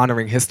kind of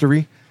honoring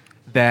history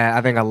that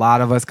I think a lot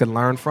of us could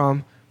learn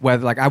from.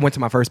 Whether I went to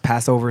my first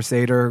Passover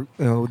Seder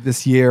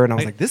this year, and I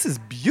was like, this is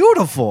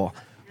beautiful.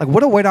 Like,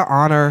 what a way to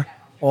honor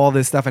all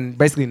this stuff and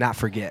basically not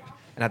forget.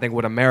 And I think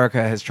what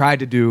America has tried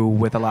to do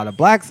with a lot of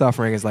black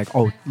suffering is like,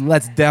 oh,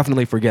 let's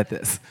definitely forget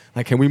this.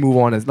 Like, can we move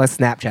on? Let's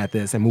Snapchat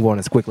this and move on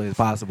as quickly as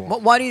possible.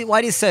 But why do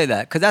you say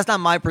that? Because that's not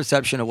my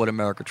perception of what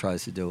America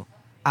tries to do.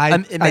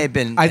 It may have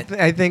been.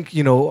 I think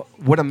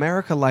what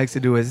America likes to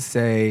do is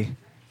say,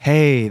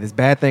 hey, this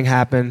bad thing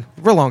happened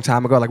for a long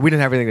time ago. Like, we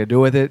didn't have anything to do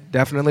with it,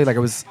 definitely. Like, it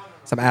was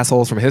some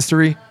assholes from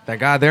history.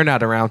 Thank God they're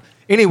not around.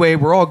 Anyway,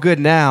 we're all good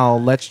now.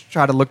 Let's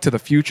try to look to the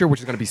future, which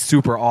is going to be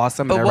super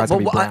awesome, and everybody's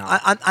going to be brown.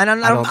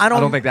 I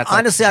don't think that's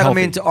honestly, I don't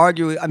mean to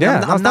argue. I mean,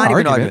 I'm not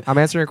even arguing. I'm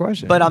answering your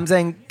question. But I'm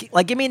saying,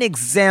 like, give me an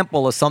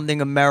example of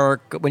something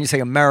America, when you say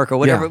America,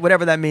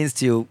 whatever that means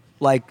to you,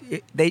 like,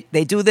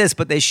 they do this,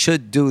 but they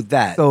should do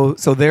that.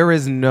 So there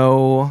is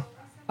no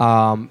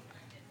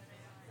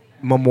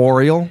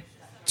memorial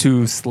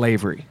to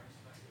slavery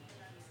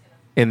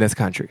in this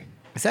country.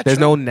 Is that There's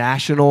true? no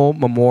national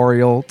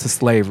memorial to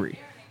slavery.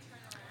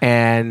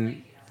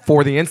 And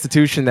for the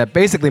institution that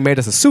basically made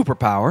us a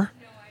superpower,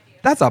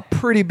 that's a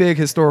pretty big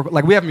historical...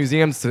 Like, we have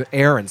museums to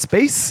air and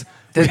space.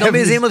 There's no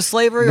museum of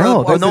slavery?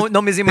 No, or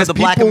no museum of the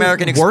Black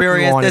American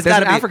experience? There's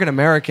an African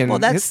American... Well,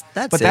 that's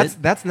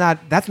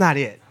not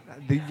it.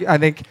 I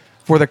think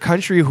for the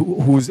country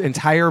whose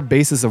entire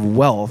basis of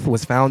wealth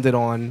was founded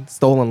on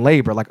stolen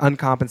labor, like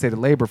uncompensated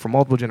labor for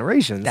multiple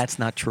generations... That's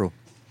not true.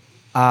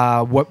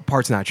 What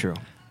part's not true?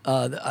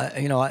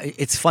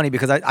 It's funny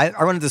because I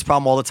run into this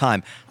problem all the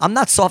time. I'm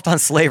not soft on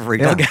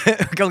slavery. Yeah.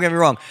 Don't get me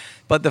wrong.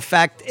 But the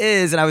fact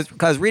is, and I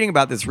was reading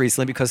about this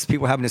recently because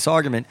people were having this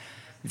argument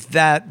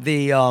that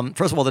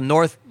first of all, the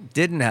North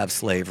didn't have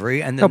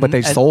slavery, and but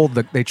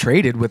they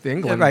traded with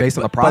England based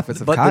on the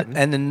profits of cotton.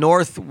 And the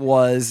North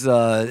was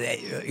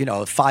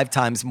 5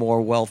 times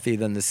more wealthy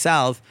than the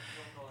South,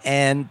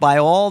 and by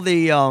all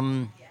the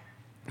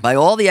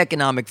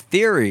economic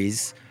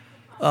theories,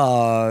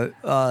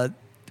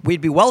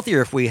 we'd be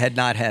wealthier if we had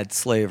not had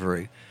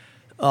slavery.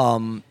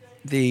 Let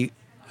me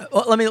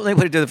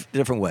put it a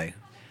different way.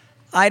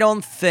 I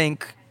don't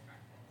think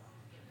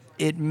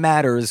it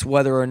matters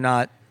whether or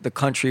not the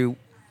country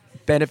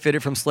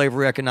benefited from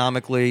slavery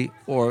economically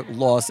or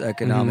lost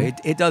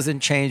economically. It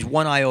doesn't change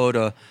one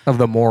iota of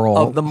the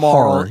moral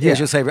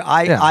issue of slavery.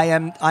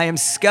 I am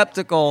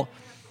skeptical.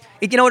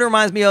 You know what it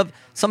reminds me of?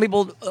 Some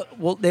people,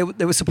 they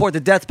would support the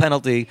death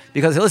penalty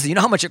because, listen, you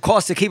know how much it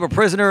costs to keep a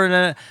prisoner?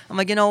 And I'm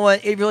like, you know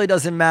what? It really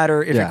doesn't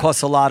matter if it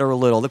costs a lot or a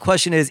little. The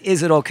question is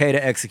it okay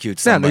to execute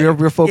somebody? Yeah,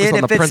 you're focused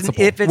on the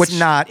principle. If it's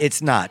not,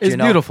 it's not. It's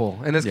beautiful.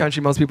 In this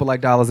country, most people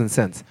like dollars and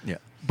cents. Yeah.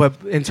 But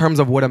in terms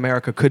of what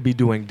America could be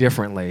doing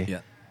differently,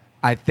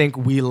 I think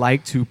we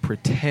like to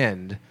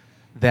pretend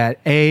that,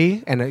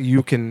 and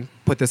you can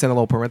put this in a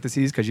little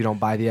parentheses because you don't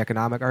buy the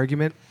economic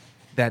argument,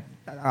 that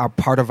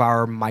part of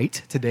our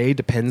might today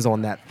depends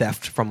on that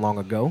theft from long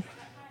ago.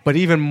 But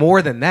even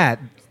more than that,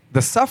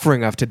 the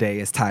suffering of today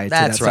is tied to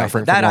that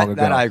suffering from long ago.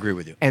 That I agree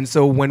with you. And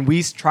so when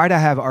we try to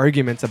have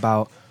arguments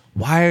about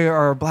why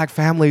are black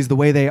families the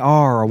way they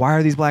are, or why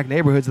are these black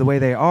neighborhoods the way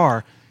they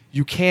are,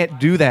 you can't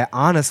do that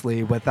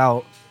honestly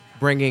without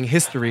bringing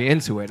history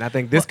into it. And I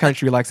think this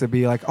country likes to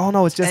be like, oh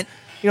no, it's just...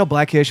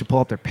 black kids should pull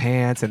up their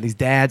pants, and these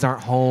dads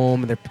aren't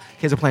home, and their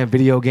kids are playing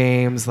video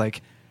games.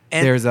 Like,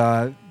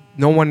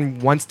 no one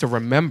wants to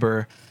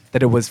remember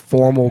that it was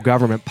formal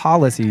government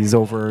policies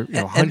over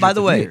hundreds and by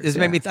the way, years. this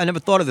made me. I never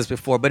thought of this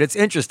before, but it's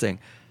interesting.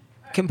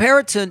 Compare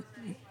it to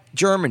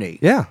Germany.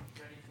 Yeah,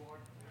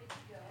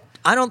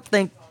 I don't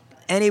think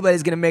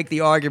anybody's going to make the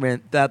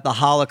argument that the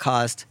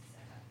Holocaust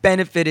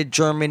benefited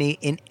Germany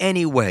in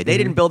any way. They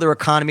didn't build their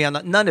economy on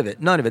none of it.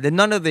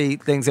 None of the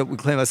things that we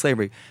claim about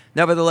slavery.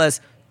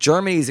 Nevertheless,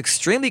 Germany is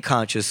extremely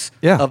conscious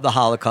of the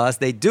Holocaust.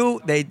 They do.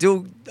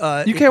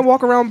 You can't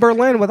walk around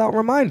Berlin without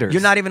reminders.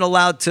 You're not even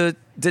allowed to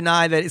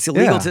deny that it's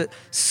illegal to.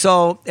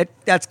 So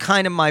that's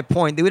kind of my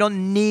point. We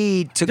don't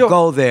need to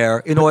go there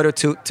in order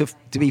to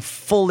be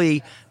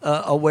fully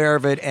aware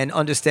of it and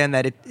understand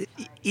that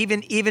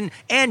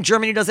and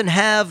Germany doesn't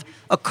have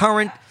a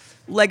current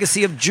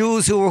legacy of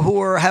Jews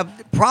who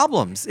have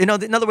problems. In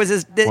other words,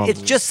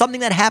 it's just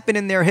something that happened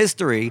in their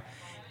history,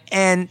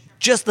 and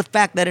just the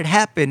fact that it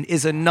happened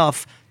is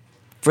enough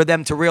for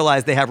them to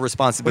realize they have a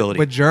responsibility.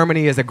 But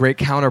Germany is a great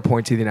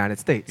counterpoint to the United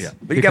States. Yeah,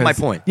 but you get my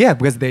point. Yeah,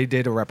 because they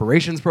did a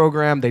reparations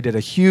program. They did a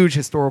huge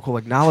historical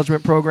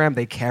acknowledgement program.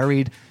 They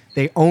carried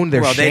They owned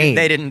their well, shame.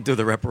 they didn't do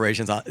the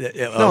reparations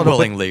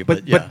willingly,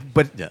 but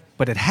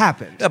it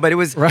happened. Yeah, but it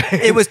was Right.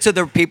 it was to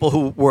the people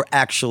who were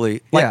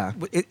actually Yeah.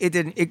 It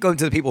didn't it go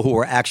to the people who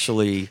were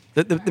actually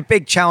the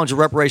big challenge of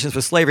reparations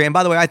for slavery. And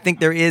by the way, I think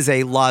there is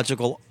a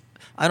logical.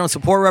 I don't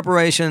support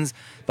reparations,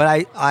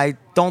 but I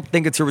don't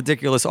think it's a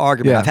ridiculous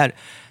argument. Yeah.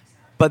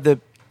 But the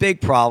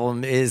big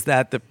problem is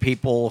that the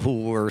people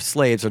who were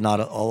slaves are not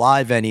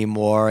alive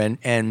anymore,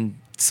 and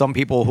some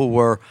people who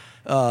were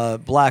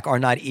black are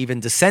not even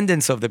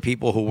descendants of the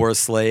people who were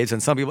slaves,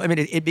 and some people. I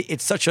mean,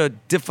 it's such a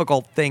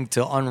difficult thing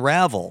to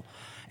unravel.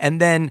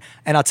 And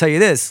I'll tell you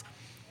this.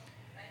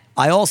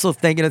 I also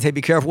think, say,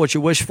 be careful what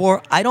you wish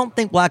for. I don't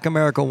think Black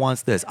America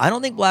wants this. I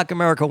don't think Black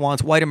America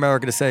wants white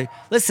America to say,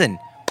 listen,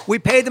 we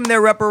paid them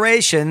their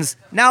reparations.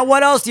 Now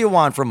what else do you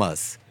want from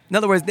us? In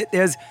other words,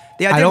 there's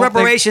the idea of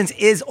reparations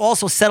is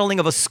also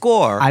settling of a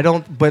score.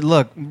 But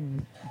look,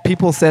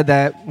 people said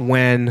that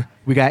when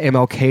we got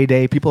MLK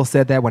Day. People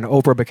said that when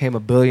Oprah became a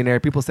billionaire.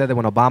 People said that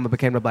when Obama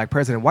became the black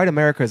president. White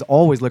America is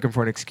always looking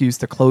for an excuse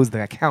to close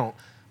the account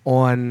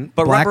on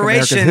Black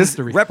America's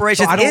history.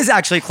 Reparations is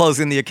actually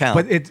closing the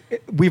account. But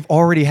we've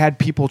already had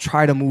people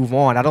try to move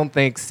on. I don't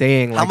think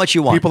saying how much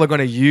you want. People are going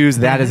to use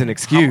that as an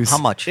excuse. How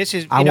much?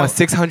 I want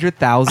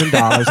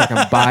 $600,000. I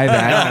can buy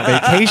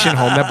that vacation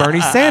home that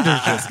Bernie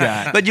Sanders just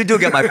got. But you do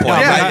get my point.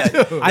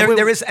 Yeah, right?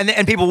 There is,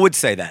 and people would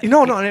say that.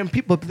 No, and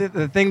people.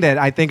 The thing that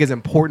I think is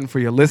important for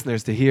your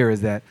listeners to hear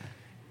is that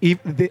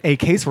a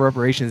case for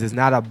reparations is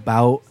not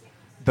about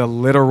the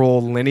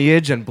literal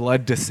lineage and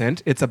blood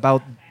descent. It's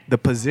about the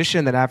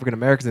position that African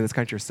Americans in this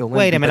country are still in.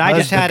 Wait a minute, I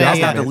just had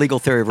that's not the legal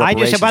theory of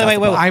reparations. By the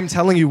way, I'm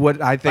telling you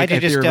what I think a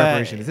theory of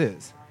reparations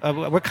is.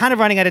 We're kind of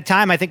running out of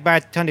time. I think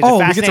Baratunde is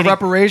we get to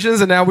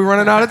reparations and now we're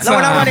running out of time. No,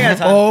 we're not running out of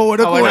time. Oh, what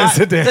a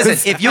coincidence.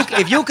 Listen,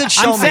 if you could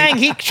show me. I'm saying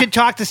he should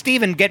talk to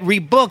Stephen, get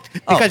rebooked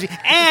because.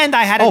 And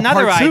I had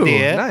another part two.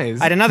 idea. Nice.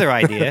 I had another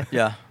idea.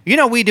 Yeah. You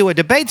know, we do a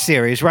debate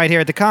series right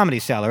here at the Comedy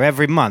Cellar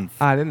every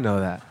month. I didn't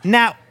know that.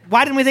 Now,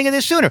 why didn't we think of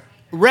this sooner?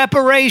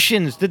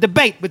 Reparations, the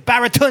debate with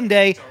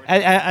Baratunde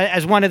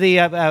as one of the.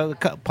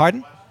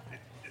 Pardon?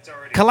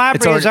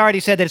 Calabria has already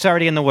said that it's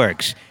already in the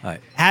works.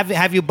 Right.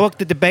 Have you booked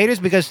the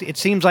debaters? Because it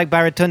seems like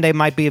Baratunde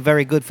might be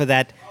very good for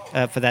that.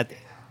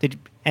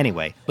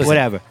 Anyway, listen,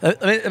 whatever.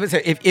 Let me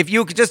say, if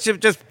you could just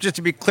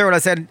to be clear, what I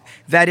said,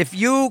 that if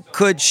you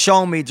could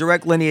show me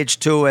direct lineage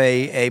to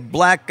a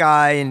black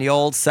guy in the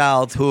old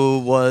South who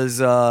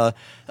was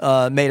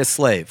made a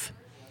slave,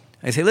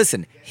 I say,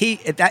 listen,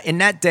 in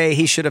that day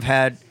he should have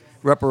had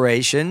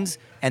reparations,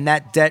 and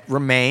that debt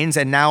remains,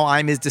 and now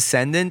I'm his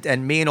descendant,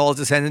 and me and all his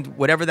descendants,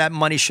 whatever that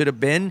money should have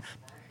been,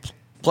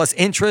 plus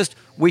interest,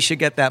 we should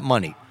get that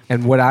money.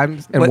 And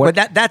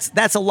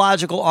that's a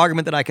logical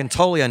argument that I can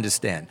totally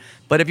understand.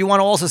 But if you want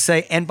to also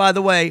say, and by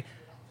the way,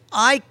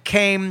 I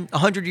came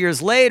 100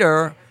 years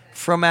later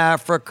from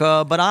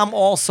Africa, but I'm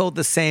also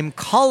the same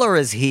color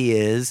as he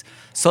is,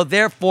 so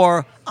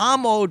therefore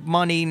I'm owed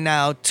money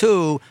now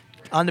too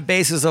on the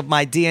basis of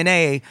my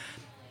DNA.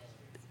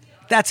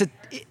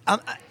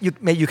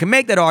 You can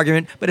make that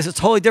argument, but it's a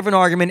totally different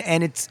argument,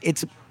 and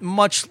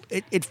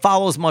it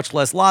follows much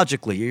less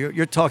logically.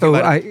 You're talking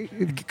about a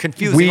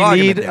confusing argument.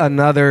 We need there.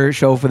 another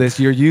show for this.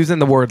 You're using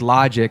the word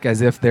logic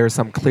as if there's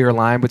some clear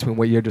line between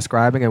what you're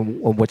describing and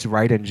what's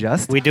right and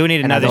just. We do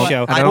need another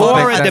show. I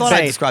thought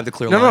I described the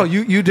clear line. No,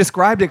 you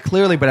described it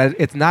clearly, but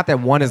it's not that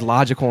one is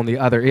logical and the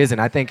other isn't.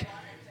 I think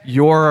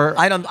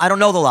I don't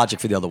know the logic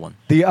for the other one.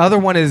 The other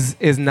one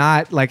is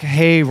not like,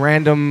 hey,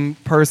 random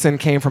person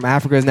came from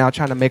Africa is now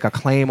trying to make a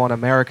claim on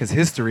America's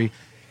history.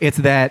 It's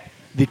that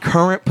the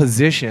current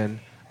position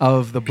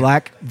of the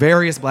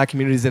various black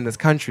communities in this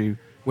country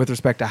with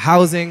respect to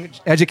housing,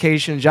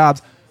 education,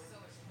 jobs,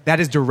 that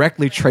is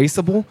directly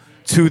traceable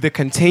to the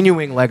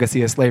continuing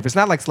legacy of slavery. It's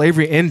not like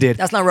slavery ended.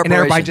 That's not reparations. And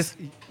everybody just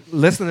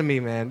listen to me,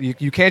 man.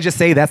 You can't just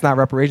say that's not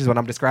reparations when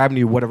I'm describing to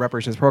you what a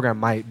reparations program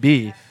might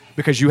be,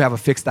 because you have a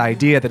fixed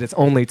idea that it's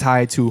only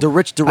tied to the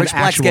rich blacks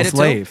actual get it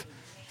slave. Too?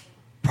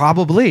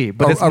 Probably,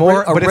 but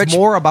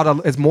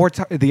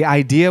the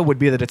idea would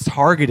be that it's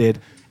targeted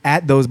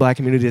at those black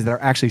communities that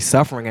are actually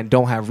suffering and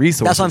don't have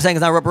resources. That's what I'm saying.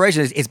 It's not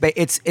reparations.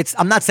 It's.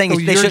 I'm not saying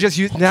they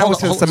should. Now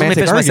it's a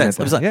semantic argument.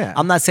 Yeah.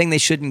 I'm not saying they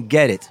shouldn't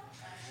get it.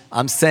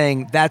 I'm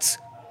saying that's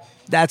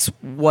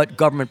what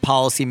government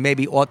policy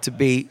maybe ought to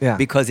be,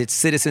 because its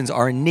citizens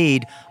are in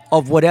need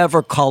of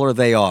whatever color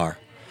they are.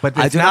 But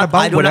it's not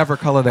about whatever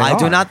color they are. I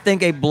do not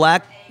think a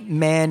black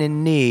man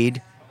in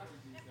need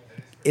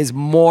is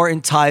more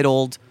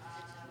entitled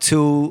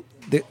to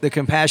the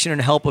compassion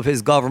and help of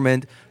his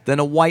government than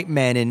a white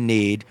man in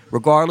need,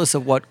 regardless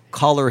of what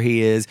color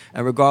he is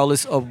and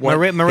regardless of what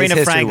Marina his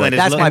history Franklin was.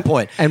 That's my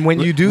point. And when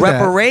you do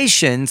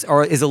reparations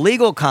is a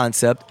legal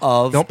concept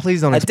of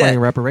Please don't explain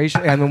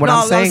reparations. And what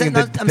I'm saying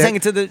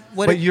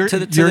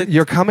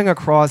you're coming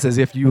across as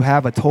if you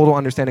have a total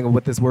understanding of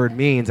what this word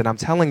means, and I'm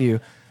telling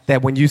you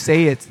that when you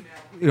say it's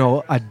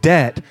a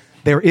debt,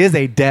 there is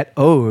a debt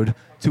owed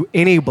to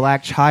any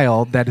black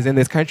child that is in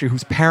this country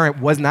whose parent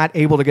was not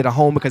able to get a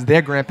home because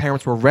their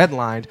grandparents were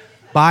redlined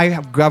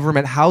by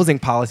government housing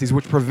policies,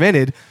 which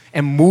prevented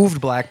and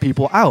moved black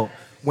people out.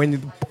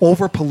 When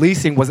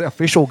over-policing was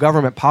official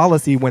government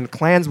policy, when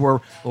Klans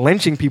were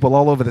lynching people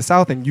all over the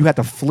South and you had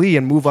to flee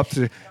and move up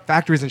to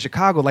factories in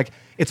Chicago, like,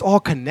 it's all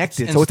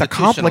connected. So it's a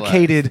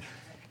complicated...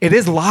 It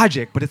is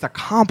logic, but it's a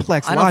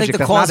complex logic. I don't think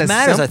the cause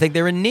matters. I think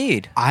they're in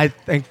need. I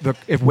think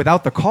if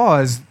without the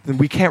cause, then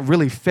we can't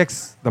really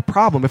fix the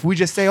problem. If we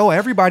just say, oh,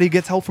 everybody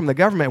gets help from the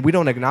government, we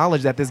don't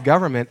acknowledge that this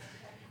government,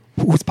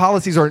 whose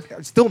policies are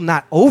still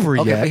not over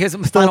yet, but here's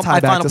still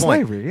tied back to point.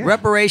 slavery. Yeah.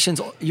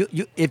 Reparations,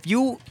 if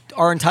you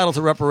are entitled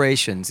to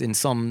reparations in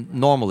some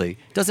normally,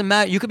 doesn't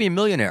matter. You could be a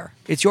millionaire.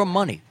 It's your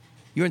money.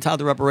 You're entitled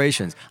to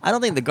reparations. I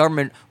don't think the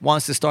government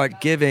wants to start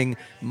giving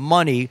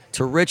money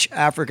to rich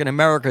African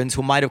Americans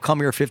who might have come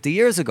here 50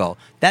 years ago.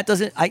 That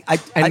doesn't.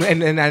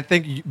 And I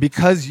think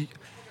because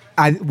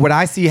what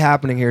I see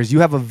happening here is you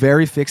have a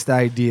very fixed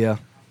idea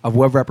of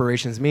what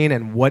reparations mean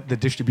and what the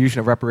distribution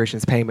of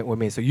reparations payment would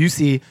mean. So you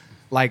see,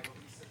 like,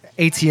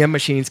 ATM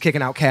machines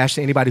kicking out cash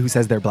to anybody who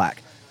says they're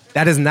black.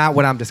 That is not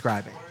what I'm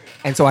describing.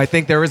 And so I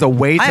think there is a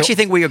way to... I actually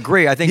think we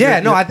agree. I think...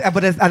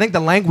 but I think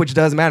the language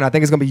does matter. I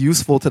think it's going to be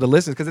useful to the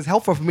listeners because it's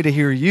helpful for me to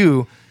hear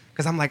you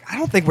because I'm like, I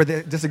don't think we're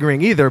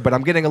disagreeing either, but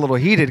I'm getting a little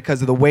heated because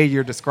of the way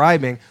you're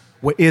describing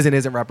what is and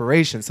isn't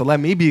reparations. So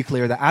let me be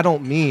clear that I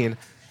don't mean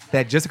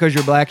that just because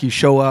you're black, you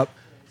show up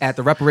at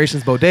the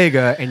reparations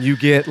bodega and you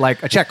get,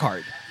 like, a check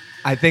card.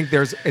 I think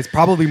it's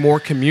probably more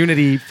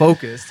community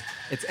focused.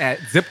 It's at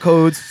zip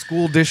codes,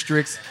 school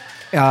districts,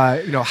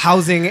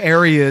 housing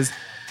areas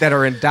that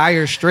are in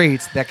dire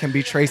straits that can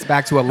be traced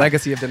back to a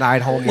legacy of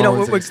denied home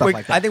loans and stuff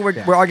like that. I think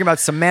we're arguing about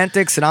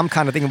semantics, and I'm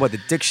kind of thinking what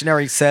the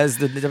dictionary says.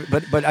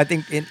 But I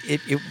think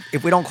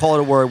if we don't call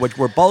it a word, what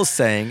we're both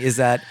saying is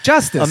that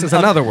justice is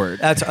another word.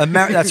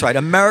 That's right.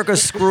 America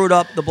screwed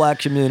up the black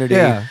community.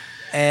 Yeah.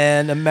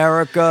 And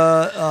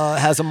America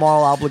has a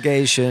moral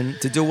obligation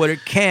to do what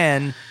it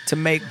can to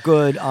make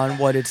good on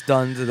what it's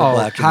done to the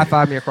black community. High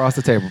five me across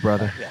the table,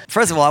 brother. Yeah.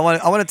 First of all, I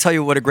want to tell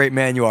you what a great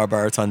man you are,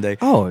 Baratunde.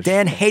 Oh,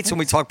 Dan hates when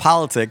we talk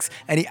politics,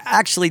 and he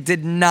actually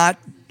did not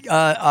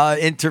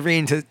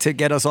intervene to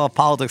get us off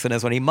politics in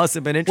this one. He must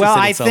have been interested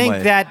in some way. Well, I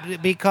think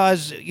that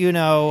because, it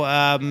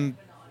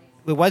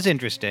was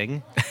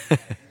interesting.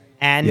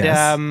 And...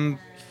 Yes.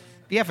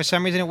 Yeah, for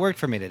some reason it worked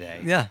for me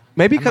today. Yeah,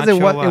 maybe because it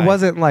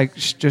wasn't like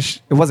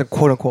it wasn't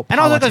quote unquote. And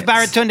also politics.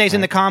 because Baratunde's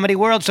in the comedy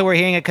world, so we're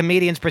hearing a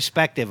comedian's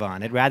perspective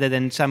on it rather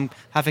than some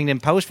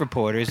Huffington Post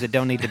reporters that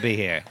don't need to be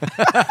here.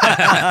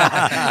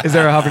 Is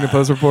there a Huffington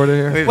Post reporter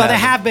here? Well, there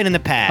have been in the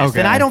past, okay.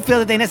 And I don't feel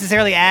that they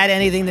necessarily add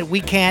anything that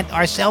we can't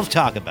ourselves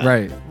talk about.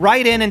 Right.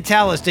 Write in and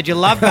tell us. Did you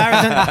love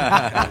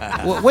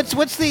Baratunde?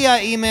 What's the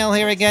email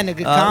here again?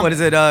 What is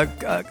it?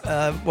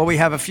 Well, we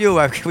have a few.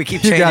 We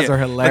keep changing. You guys are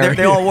hilarious. But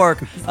they all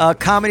work.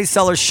 Comedy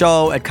Cellar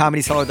Show at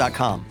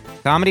ComedyCellar.com.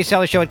 Comedy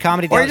Cellar Show at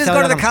ComedyCellar.com. Or you just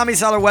go to the Comedy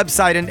Cellar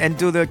website and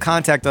do the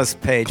contact us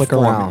page. Click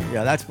around.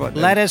 Yeah, that's what.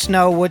 Let us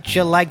know what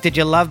you like. Did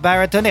you love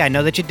Baratunde? I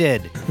know that you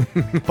did.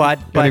 But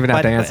don't even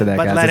have to answer that,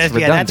 guys.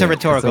 That's a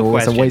rhetorical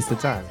question. It's a waste of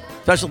time.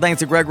 Special thanks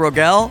to Greg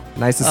Rogel.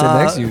 Nice to sit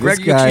next to you. Greg,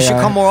 you should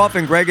come more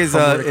often. Greg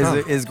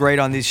is great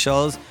on these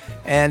shows.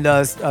 And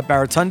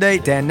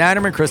Baratunde, Dan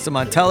Natterman, Krista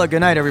Montella. Good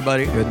night,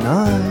 everybody. Good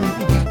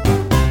night.